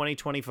mid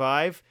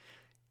 2025,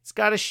 it's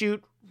got to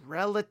shoot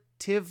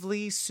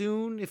relatively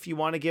soon if you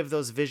want to give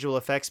those visual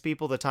effects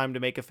people the time to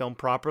make a film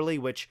properly,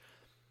 which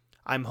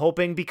I'm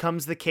hoping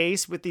becomes the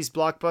case with these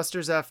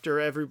blockbusters after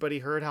everybody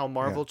heard how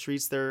Marvel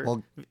treats their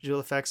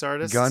visual effects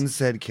artists. Gunn and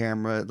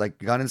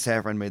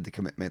Safran made the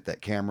commitment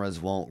that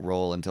cameras won't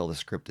roll until the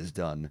script is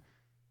done,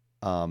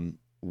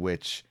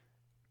 which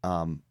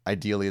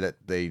ideally that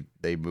they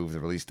move the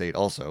release date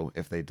also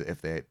if they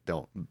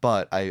don't.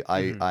 But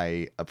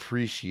I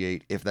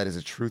appreciate if that is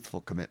a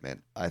truthful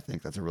commitment. I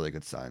think that's a really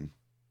good sign.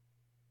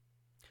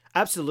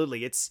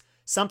 Absolutely. It's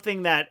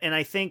something that, and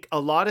I think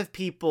a lot of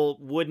people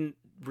wouldn't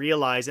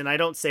realize, and I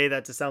don't say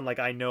that to sound like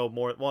I know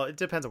more, well, it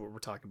depends on what we're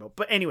talking about,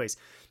 but anyways,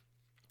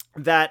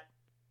 that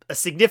a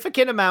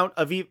significant amount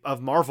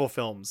of Marvel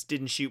films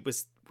didn't shoot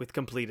with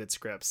completed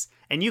scripts,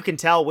 and you can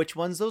tell which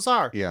ones those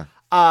are. Yeah.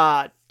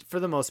 For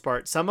the most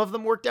part, some of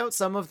them worked out,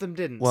 some of them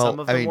didn't. Well,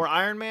 some of them were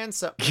Iron Man,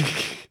 some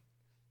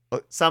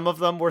of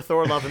them were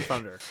Thor: Love and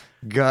Thunder.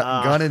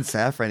 Gunn and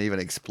Safran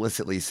even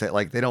explicitly say,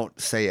 like, they don't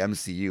say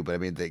MCU, but I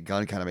mean,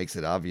 Gunn kind of makes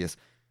it obvious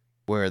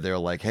where they're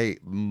like, hey,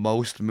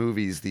 most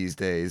movies these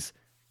days,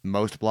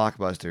 most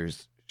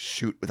blockbusters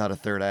shoot without a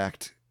third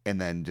act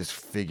and then just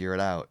figure it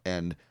out.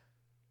 And,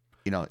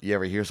 you know, you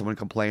ever hear someone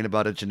complain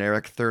about a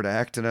generic third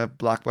act in a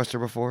blockbuster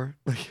before?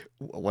 I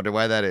wonder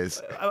why that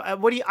is.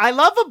 I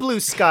love a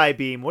blue sky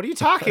beam. What are you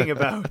talking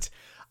about?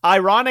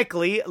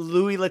 Ironically,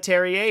 Louis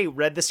Leterrier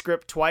read the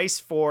script twice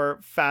for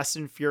Fast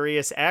and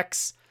Furious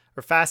X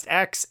or Fast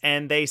X,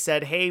 and they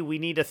said, hey, we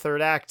need a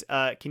third act.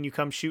 Can you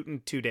come shoot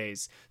in 2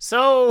 days?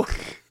 So,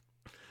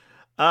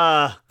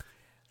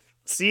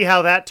 see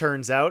how that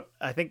turns out.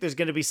 I think there's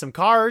going to be some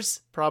cars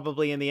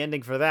probably in the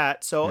ending for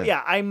that. So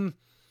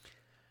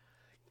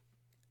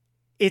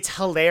it's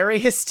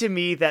hilarious to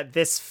me that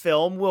this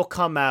film will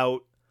come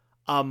out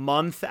a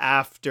month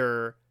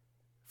after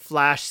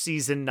Flash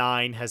season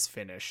 9 has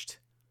finished,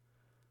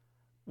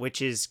 which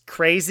is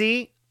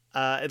crazy.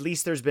 At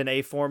least there's been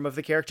a form of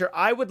the character.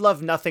 I would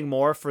love nothing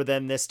more for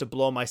this to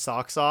blow my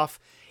socks off.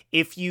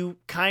 If you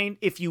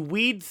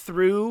weed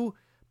through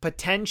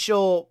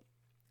potential,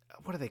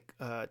 what are they,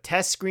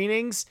 test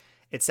screenings,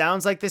 it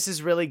sounds like this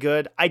is really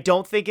good. I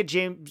don't think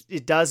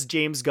it does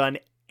James Gunn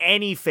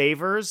any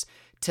favors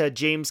to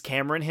James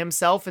Cameron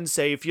himself and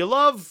say, if you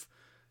love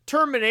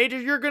Terminator,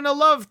 you're gonna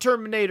love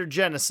Terminator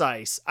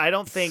Genesis. I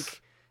don't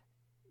think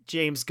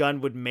James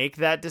Gunn would make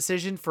that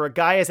decision for a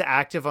guy as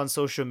active on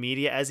social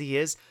media as he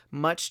is,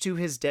 much to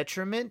his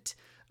detriment.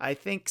 I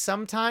think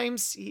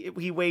sometimes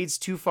he wades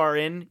too far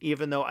in,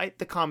 even though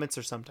the comments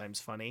are sometimes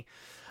funny.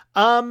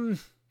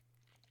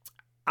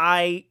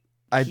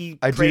 He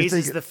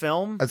praises the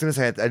film. I was going to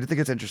say, I do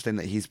think it's interesting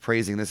that he's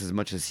praising this as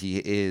much as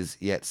he is,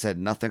 yet said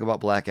nothing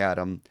about Black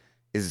Adam,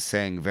 is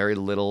saying very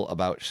little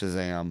about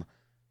Shazam.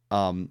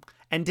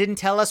 And didn't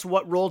tell us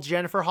what role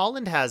Jennifer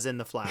Holland has in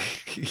The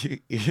Flash.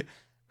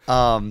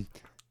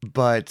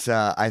 But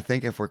I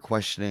think if we're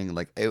questioning,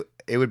 like,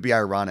 it would be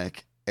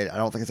ironic, I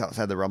don't think it's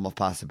outside the realm of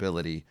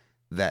possibility,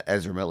 that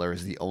Ezra Miller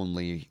is the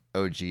only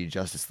OG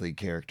Justice League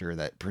character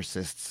that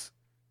persists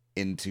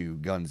into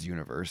Gunn's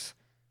universe.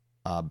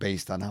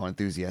 Based on how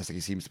enthusiastic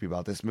he seems to be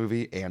about this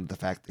movie and the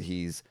fact that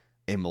he's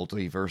a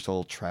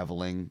multiversal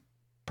traveling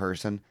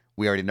person.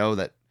 We already know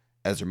that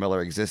Ezra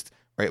Miller exists,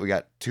 right? We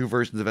got 2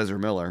 versions of Ezra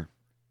Miller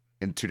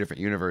in 2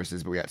 different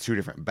universes, but we got 2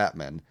 different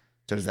Batmen.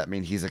 So does that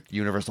mean he's a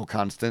universal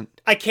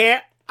constant? I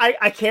can't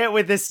I can't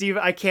with this, Steve.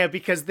 I can't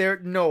because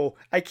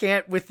I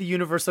can't with the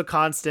universal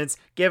constants.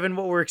 Given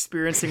what we're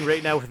experiencing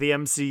right now with the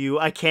MCU,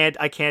 I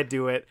can't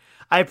do it.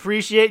 I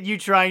appreciate you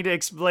trying to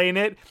explain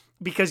it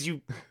because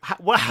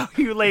how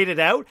you laid it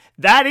out.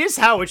 That is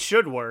how it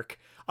should work.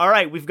 All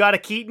right, we've got a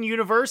Keaton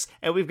universe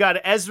and we've got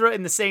Ezra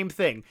in the same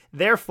thing.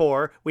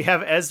 Therefore, we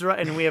have Ezra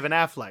and we have an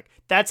Affleck.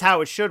 That's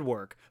how it should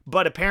work.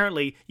 But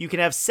apparently, you can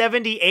have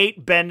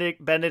 78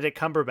 Benedict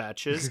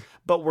Cumberbatches,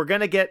 but we're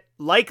going to get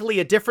likely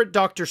a different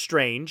Doctor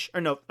Strange,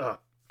 or no,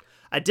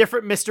 a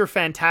different Mr.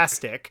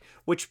 Fantastic,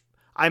 which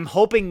I'm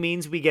hoping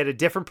means we get a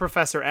different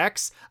Professor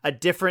X, a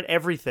different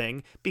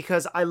everything,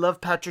 because I love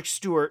Patrick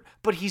Stewart,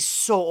 but he's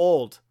so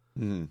old.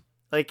 Mm.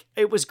 Like,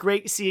 it was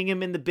great seeing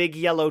him in the big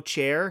yellow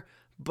chair,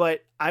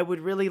 but I would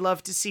really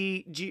love to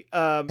see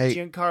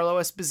Giancarlo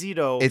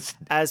Esposito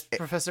as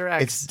Professor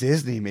X. It's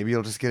Disney. Maybe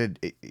you'll just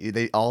get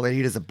all they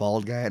need is a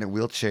bald guy in a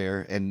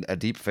wheelchair and a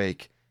deep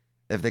fake.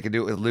 If they can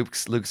do it with Luke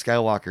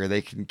Skywalker,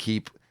 they can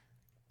keep.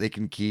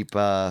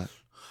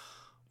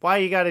 Why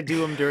you got to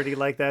do him dirty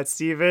like that,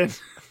 Steven?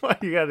 Why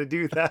you got to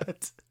do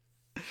that?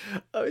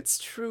 Oh, it's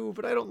true,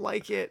 but I don't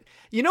like it.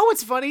 You know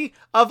what's funny?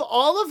 Of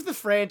all of the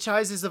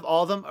franchises, of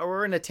all of them,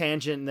 we're in a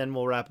tangent and then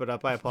we'll wrap it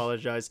up. I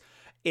apologize.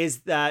 Is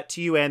that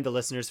to you and the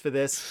listeners for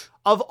this?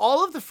 Of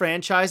all of the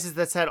franchises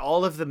that's had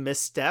all of the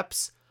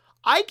missteps,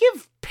 I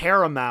give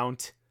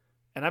Paramount,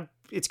 and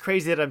it's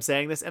crazy that I'm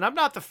saying this, and I'm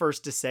not the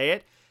first to say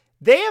it,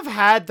 they have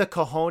had the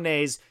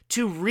cojones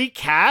to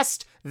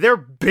recast their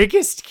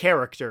biggest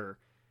character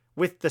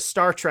with the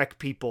Star Trek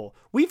people.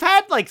 We've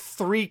had like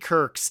 3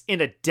 Kirks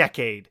in a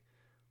decade.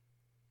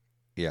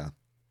 Yeah.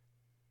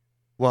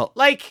 Well,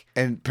 like,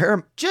 and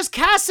just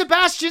cast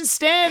Sebastian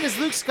Stan as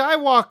Luke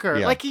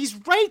Skywalker. Yeah. Like, he's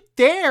right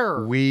there.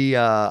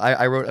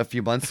 I wrote a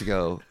few months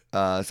ago,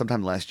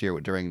 sometime last year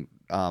during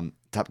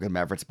Top Gun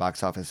Maverick's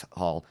box office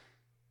haul.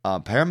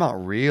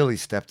 Paramount really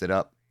stepped it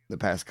up the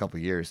past couple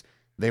of years.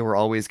 They were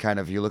always kind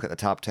of, you look at the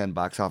top 10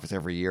 box office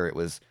every year, it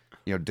was,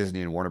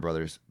 Disney and Warner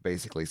Brothers,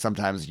 basically.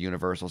 Sometimes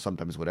Universal,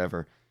 sometimes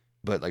whatever.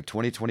 But like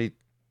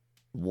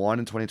 2021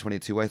 and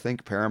 2022, I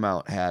think,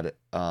 Paramount had...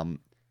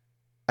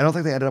 I don't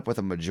think they ended up with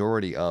a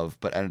majority of,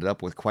 but ended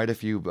up with quite a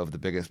few of the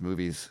biggest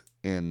movies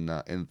in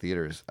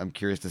theaters. I'm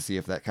curious to see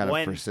if that kind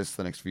of persists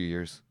the next few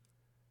years.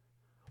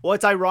 Well,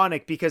 it's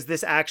ironic because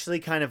this actually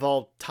kind of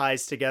all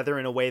ties together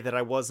in a way that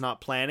I was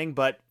not planning,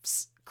 but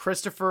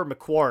Christopher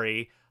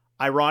McQuarrie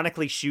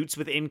ironically shoots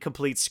with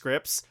incomplete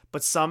scripts,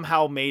 but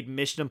somehow made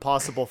Mission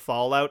Impossible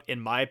Fallout, in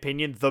my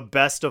opinion, the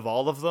best of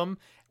all of them,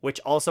 which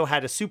also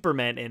had a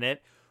Superman in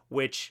it,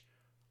 which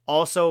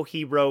also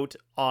he wrote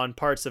on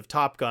parts of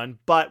Top Gun,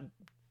 but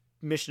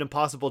Mission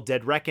Impossible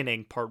Dead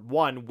Reckoning Part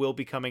 1 will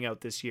be coming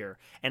out this year.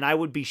 And I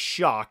would be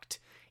shocked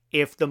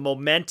if the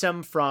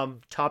momentum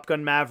from Top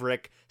Gun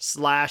Maverick /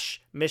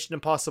 Mission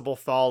Impossible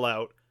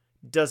Fallout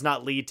does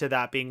not lead to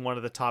that being one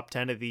of the top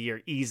 10 of the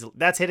year easily.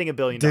 That's hitting $1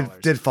 billion.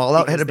 Did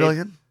Fallout hit $1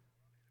 billion?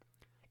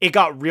 It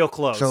got real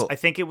close. So I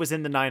think it was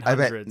in the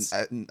 900s.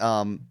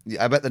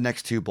 I bet the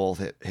next two both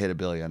hit $1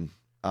 billion.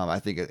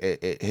 I think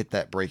it hit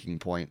that breaking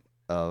point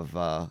of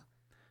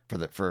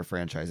for a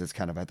franchise. It's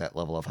kind of at that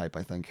level of hype,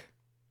 I think.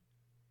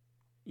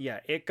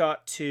 Yeah, it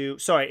got to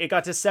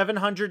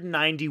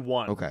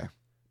 791. Okay.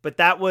 But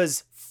that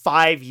was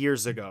 5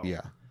 years ago.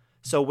 Yeah.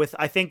 So with,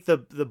 I think the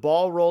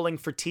ball rolling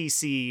for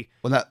TC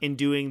in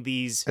doing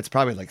these, it's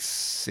probably like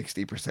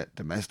 60%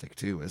 domestic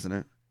too, isn't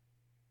it?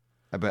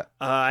 I bet.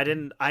 I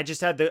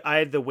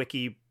had the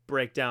wiki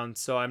breakdown,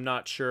 so I'm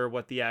not sure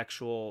what the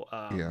actual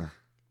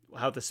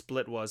how the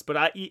split was.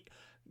 But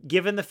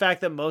given the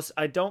fact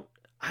that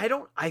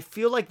I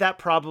feel like that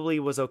probably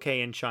was okay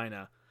in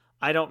China.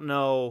 I don't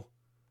know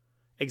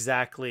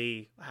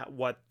exactly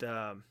what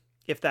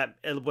if that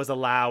was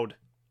allowed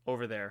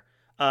over there.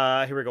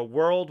 Here we go.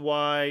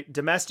 Worldwide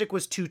domestic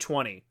was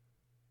 220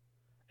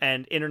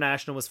 and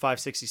international was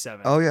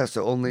 567. Oh yeah,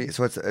 so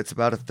it's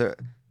about a third.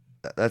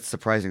 That's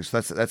surprising.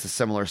 So that's a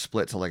similar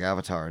split to like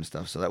Avatar and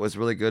stuff. So that was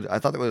really good. I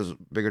thought that was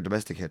bigger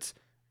domestic hits.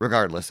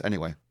 Regardless,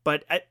 anyway.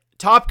 But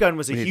Top Gun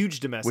was a huge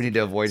domestic. We need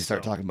to avoid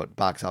talking about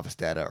box office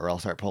data, or I'll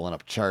start pulling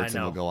up charts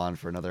and we'll go on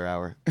for another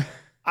hour.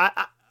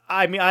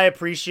 I mean, I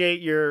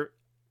appreciate your.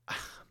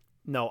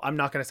 No, I'm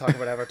not going to talk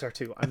about Avatar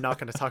 2. I'm not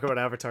going to talk about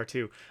Avatar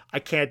 2. I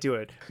can't do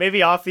it.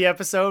 Maybe off the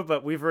episode,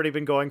 but we've already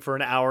been going for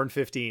an hour and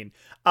 15.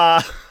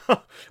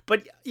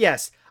 But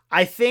yes,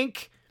 I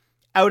think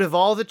out of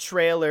all the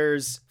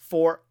trailers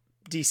for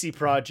DC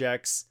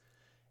projects,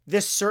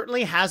 this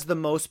certainly has the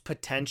most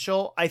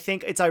potential. I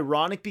think it's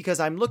ironic because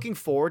I'm looking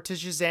forward to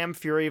Shazam!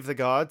 Fury of the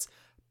Gods,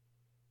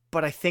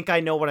 but I think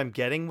I know what I'm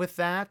getting with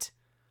that.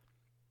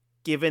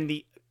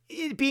 Given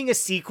it being a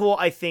sequel,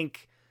 I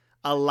think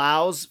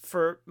allows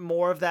for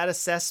more of that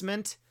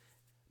assessment.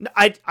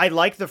 I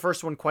like the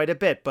first one quite a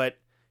bit, but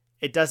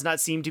it does not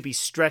seem to be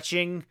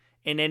stretching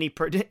in any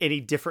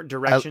different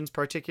directions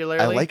particularly.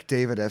 I like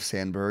David F.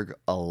 Sandberg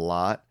a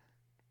lot,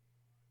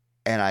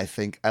 and I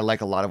think I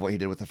like a lot of what he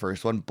did with the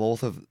first one. Both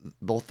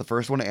the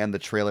first one and the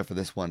trailer for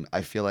this one,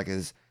 I feel like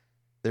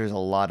there's a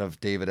lot of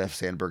David F.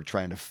 Sandberg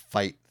trying to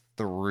fight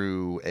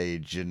through a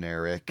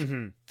generic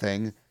Mm-hmm.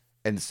 thing.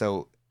 And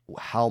so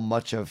how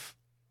much of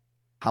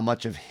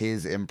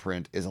his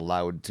imprint is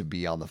allowed to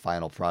be on the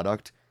final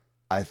product,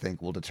 I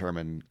think will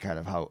determine kind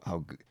of how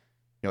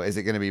is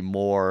it going to be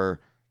more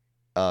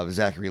of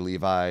Zachary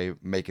Levi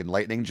making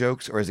lightning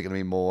jokes, or is it going to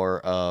be more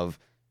of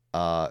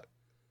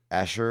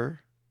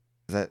Asher?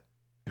 Is that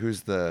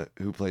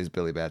who plays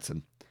Billy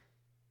Batson?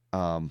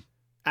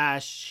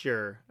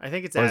 Asher. I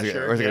think it's Or Asher.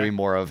 is it going to be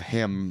more of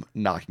him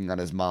knocking on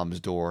his mom's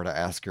door to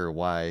ask her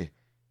why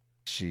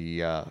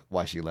she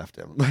left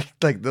him?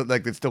 Like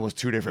it still was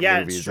two different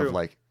movies of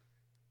like,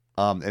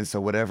 and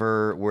so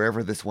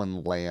wherever this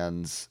one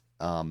lands,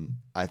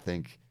 I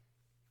think,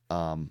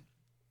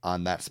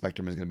 on that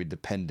spectrum is going to be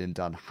dependent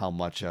on how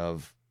much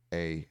of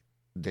a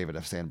David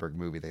F. Sandberg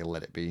movie they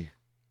let it be.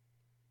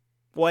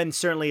 Well, and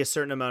certainly a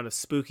certain amount of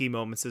spooky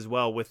moments as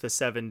well with the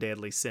 7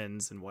 deadly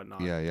sins and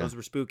whatnot. Yeah. Those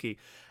were spooky.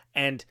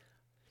 And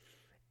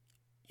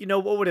you know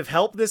what would have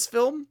helped this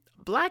film?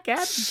 Black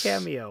Adam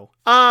cameo.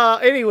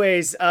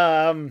 Anyways,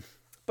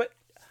 but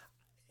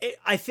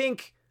I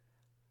think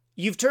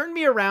you've turned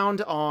me around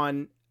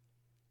on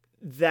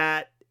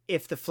that.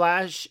 If the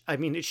Flash, I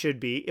mean, it should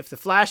be, if the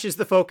Flash is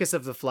the focus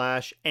of the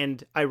Flash,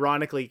 and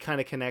ironically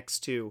kind of connects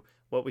to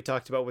what we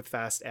talked about with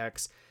Fast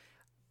X,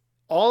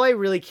 all I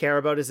really care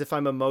about is if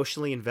I'm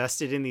emotionally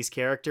invested in these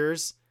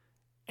characters,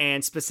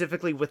 and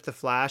specifically with the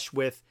Flash,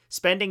 with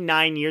spending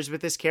 9 years with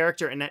this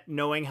character and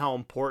knowing how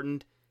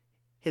important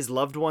his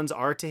loved ones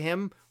are to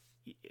him,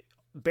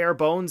 bare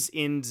bones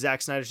in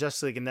Zack Snyder's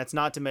Justice League, and that's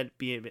not to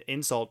be an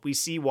insult. We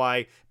see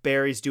why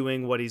Barry's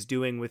doing what he's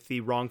doing with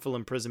the wrongful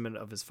imprisonment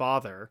of his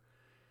father,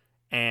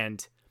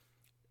 and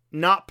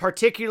not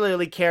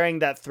particularly carrying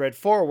that thread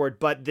forward,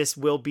 but this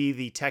will be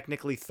the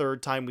technically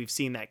third time we've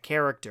seen that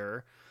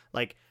character.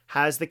 Like,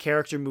 has the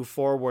character moved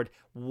forward?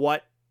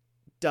 What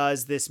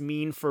does this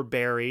mean for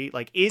Barry?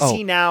 Like, is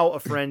he now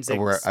a forensic?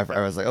 I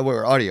was like,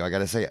 we're audio. I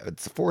gotta say,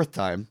 it's the fourth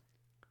time,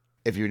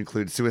 if you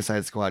include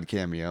Suicide Squad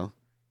cameo.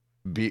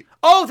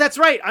 Oh, that's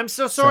right. I'm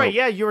so sorry.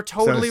 Yeah, you're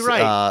totally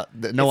right.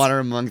 No Honor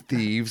Among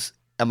Thieves.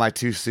 Am I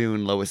Too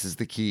Soon? Lois is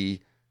the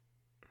Key.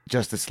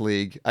 Justice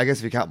League. I guess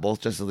if you count both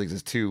Justice Leagues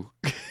as 2.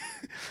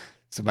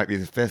 So it might be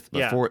the 5th,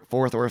 but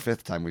fourth or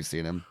 5th time we've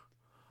seen him.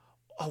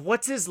 Oh,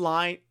 what's his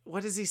line?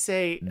 What does he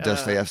say?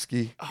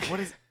 Dostoevsky.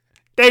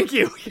 Thank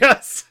you.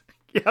 Yes.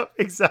 Yep,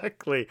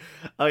 exactly.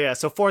 Oh yeah,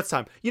 so 4th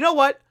time. You know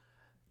what?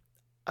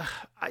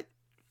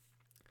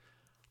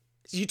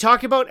 You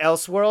talk about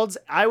Elseworlds.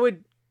 I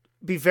would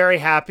be very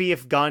happy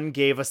if Gunn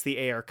gave us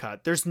the AR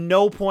cut. There's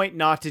no point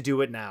not to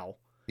do it now.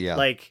 Yeah.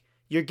 Like,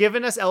 you're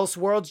giving us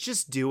Elseworlds,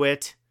 just do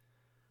it.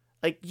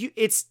 Like,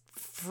 it's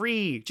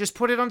free. Just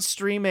put it on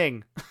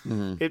streaming.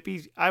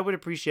 Mm-hmm. I would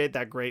appreciate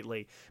that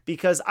greatly,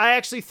 because I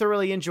actually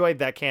thoroughly enjoyed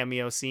that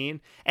cameo scene.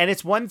 And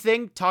it's one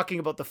thing talking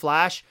about the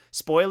Flash.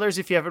 Spoilers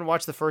if you haven't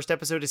watched the first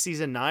episode of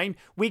season 9.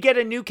 We get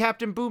a new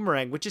Captain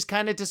Boomerang, which is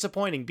kind of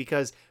disappointing,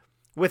 because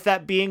with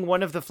that being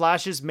one of the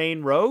Flash's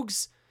main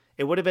rogues,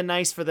 it would have been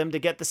nice for them to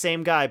get the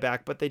same guy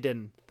back, but they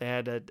didn't. They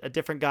had a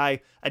different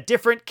guy, a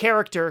different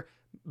character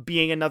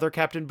being another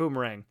Captain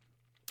Boomerang.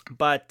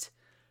 But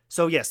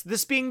so yes,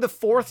 this being the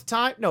 4th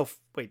time,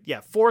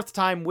 4th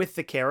time with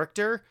the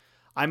character,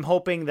 I'm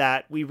hoping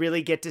that we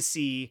really get to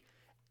see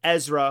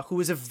Ezra, who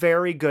is a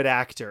very good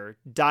actor,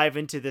 dive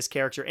into this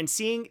character, and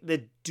seeing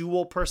the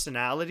dual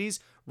personalities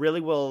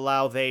really will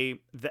allow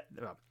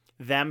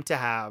them to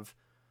have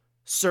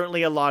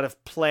certainly a lot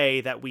of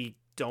play that we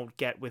don't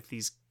get with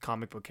these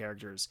comic book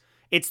characters.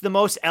 It's the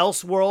most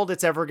Elseworld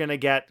it's ever going to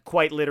get,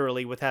 quite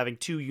literally, with having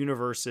 2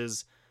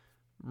 universes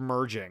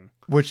merging.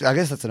 Which I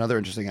guess that's another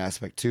interesting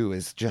aspect too,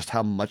 is just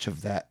how much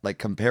of that, like,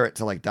 compare it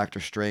to like Doctor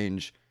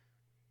Strange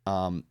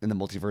in the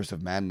Multiverse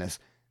of Madness.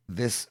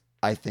 This,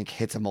 I think,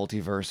 hits a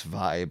multiverse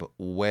vibe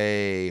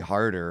way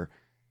harder,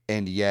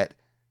 and yet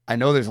I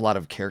know there's a lot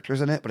of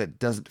characters in it, but it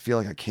doesn't feel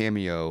like a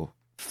cameo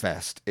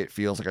fest. It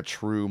feels like a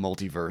true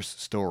multiverse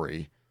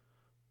story.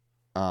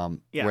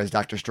 Whereas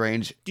Doctor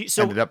Strange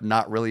ended up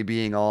not really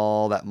being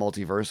all that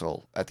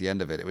multiversal at the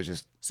end of it. It was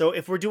just... So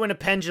if we're doing a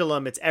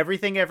pendulum, it's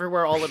everything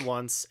everywhere all at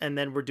once, and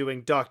then we're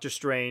doing Doctor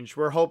Strange.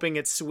 We're hoping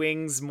it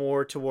swings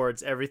more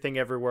towards everything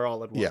everywhere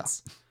all at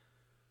once. Yeah.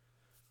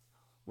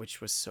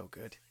 Which was so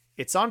good.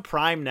 It's on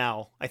Prime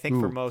now, I think.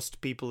 Ooh. For most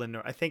people in...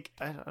 I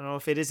don't know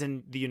if it is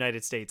in the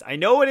United States. I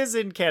know it is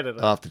in Canada.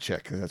 I'll have to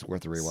check, because that's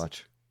worth a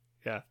rewatch.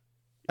 Yeah.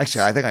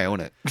 Actually, I think I own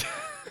it.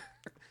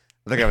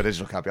 I think I have a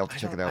digital copy. I'll have to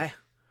check it out.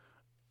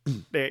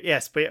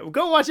 Yes, but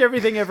go watch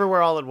Everything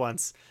Everywhere All at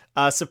Once.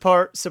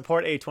 Support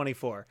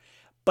A24.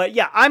 But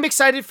yeah, I'm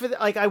excited for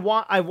I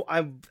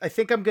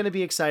think I'm going to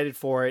be excited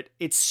for it.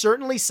 It's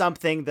certainly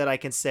something that I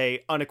can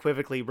say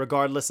unequivocally,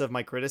 regardless of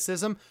my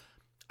criticism,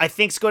 I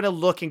think it's going to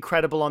look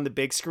incredible on the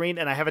big screen.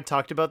 And I haven't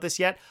talked about this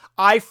yet.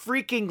 I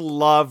freaking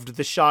loved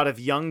the shot of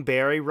young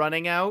Barry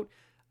running out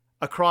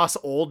across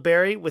old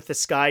Barry with the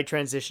sky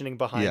transitioning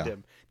behind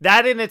him.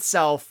 That in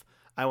itself,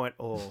 I went,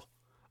 oh.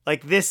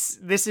 Like, this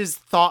is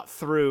thought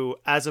through,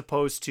 as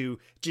opposed to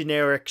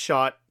generic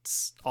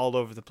shots all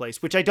over the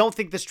place, which I don't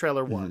think this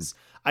trailer was.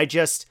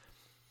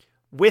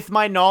 With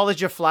my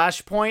knowledge of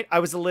Flashpoint, I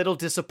was a little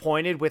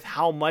disappointed with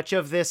how much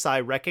of this I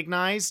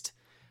recognized,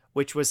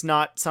 which was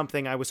not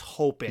something I was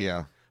hoping.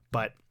 Yeah.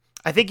 But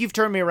I think you've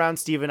turned me around,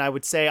 Steven. I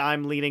would say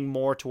I'm leaning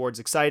more towards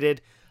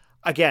excited.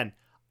 Again,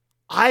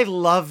 I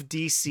love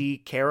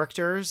DC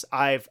characters.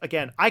 I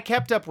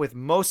kept up with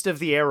most of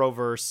the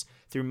Arrowverse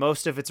through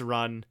most of its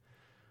run.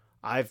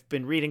 I've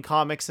been reading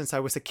comics since I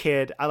was a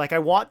kid. I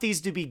want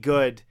these to be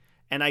good,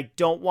 and I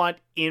don't want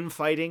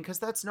infighting because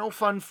that's no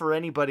fun for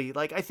anybody.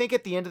 I think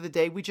at the end of the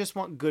day, we just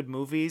want good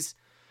movies.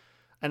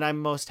 And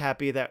I'm most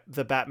happy that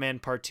the Batman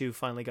Part 2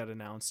 finally got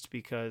announced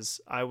because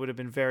I would have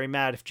been very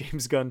mad if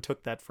James Gunn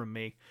took that from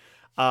me.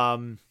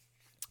 But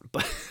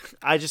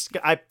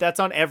that's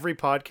on every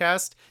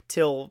podcast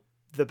till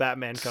the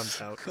Batman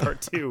comes out,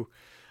 Part 2.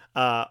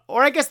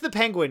 Or I guess the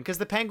Penguin, because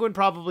the Penguin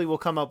probably will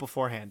come out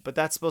beforehand. But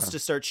that's supposed to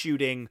start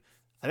shooting,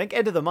 I think,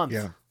 end of the month.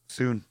 Yeah,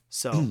 soon.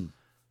 So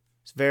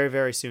it's very,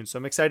 very soon. So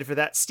I'm excited for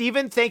that.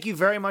 Steven, thank you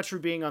very much for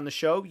being on the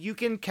show. You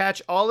can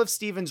catch all of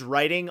Steven's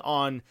writing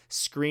on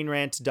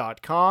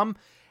screenrant.com.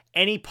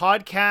 Any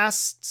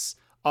podcasts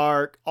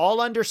are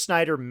all under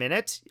Snyder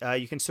Minute.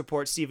 You can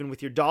support Steven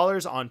with your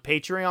dollars on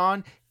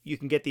Patreon. You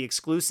can get the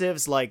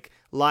exclusives like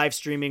live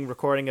streaming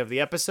recording of the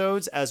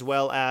episodes, as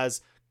well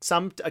as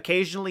some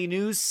occasionally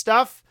news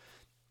stuff,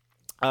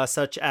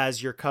 such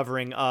as your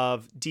covering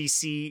of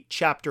DC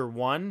Chapter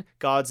 1,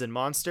 Gods and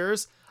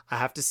Monsters. I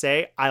have to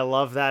say, I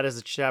love that as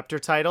a chapter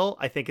title.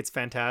 I think it's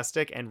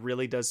fantastic and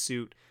really does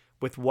suit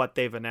with what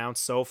they've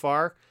announced so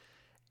far.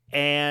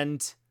 And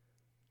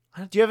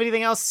do you have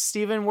anything else,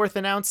 Steven, worth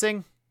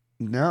announcing?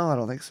 No, I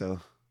don't think so.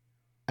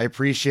 I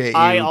appreciate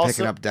you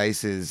picking up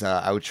Dice's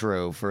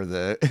outro for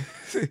the.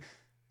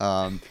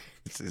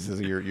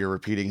 You're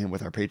repeating him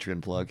with our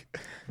Patreon plug.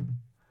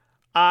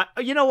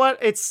 You know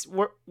what?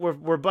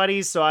 We're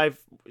buddies, so I've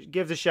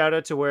give the shout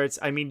out to where it's.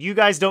 I mean, you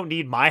guys don't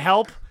need my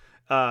help.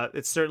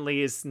 It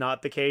certainly is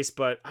not the case.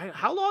 But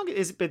how long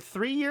is it been?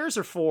 3 years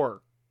or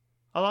 4?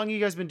 How long have you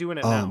guys been doing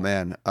it now? Oh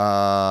man,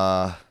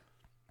 I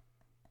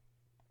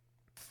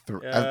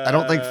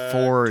don't think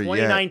 4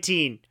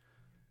 2019. yet.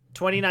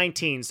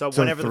 2019. So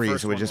whenever 3, the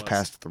first so we one just was.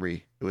 passed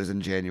 3. It was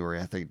in January,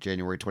 I think,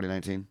 January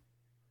 2019.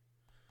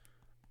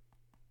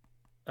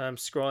 I'm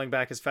scrolling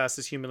back as fast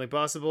as humanly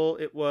possible.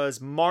 It was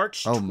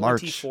March 24th.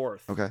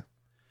 March. Okay.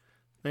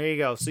 There you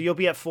go. So you'll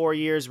be at 4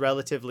 years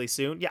relatively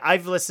soon. Yeah,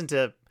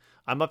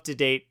 I'm up to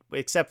date,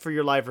 except for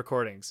your live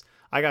recordings.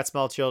 I got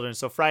small children,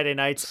 so Friday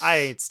nights, I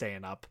ain't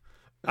staying up.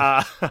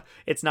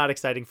 It's not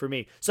exciting for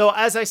me. So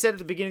as I said at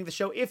the beginning of the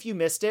show, if you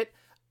missed it,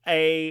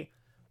 a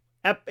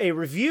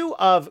review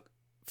of,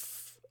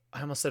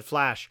 I almost said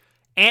Flash,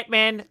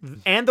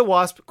 Ant-Man and the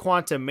Wasp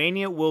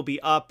Quantumania will be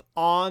up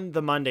on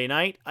the Monday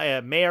night. I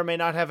may or may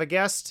not have a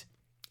guest.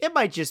 It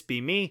might just be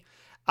me.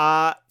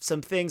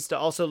 Some things to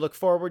also look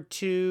forward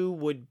to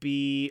would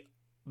be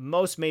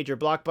most major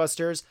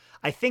blockbusters.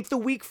 I think the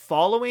week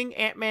following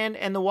Ant-Man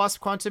and the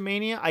Wasp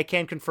Quantumania, I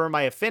can confirm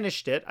I have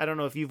finished it. I don't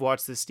know if you've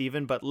watched this,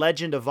 Steven, but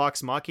Legend of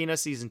Vox Machina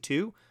Season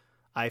 2.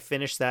 I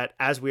finished that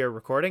as we are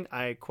recording.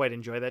 I quite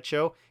enjoy that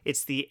show.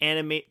 It's the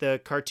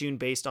cartoon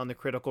based on the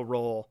Critical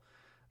Role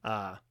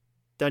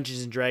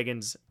Dungeons and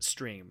Dragons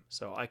stream.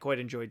 So I quite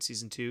enjoyed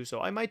Season 2. So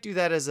I might do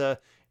that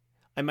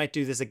I might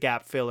do this a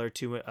gap filler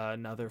to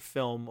another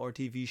film or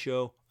TV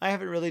show. I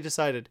haven't really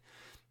decided.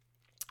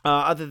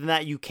 Other than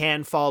that, you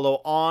can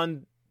follow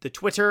on the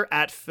Twitter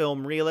at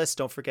Film Realist.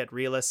 Don't forget,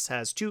 Realist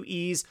has 2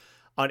 E's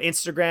on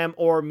Instagram,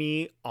 or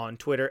me on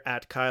Twitter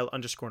at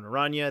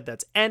Kyle_Naranja.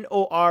 That's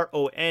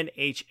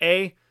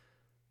Noronha.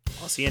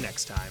 I'll see you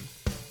next time.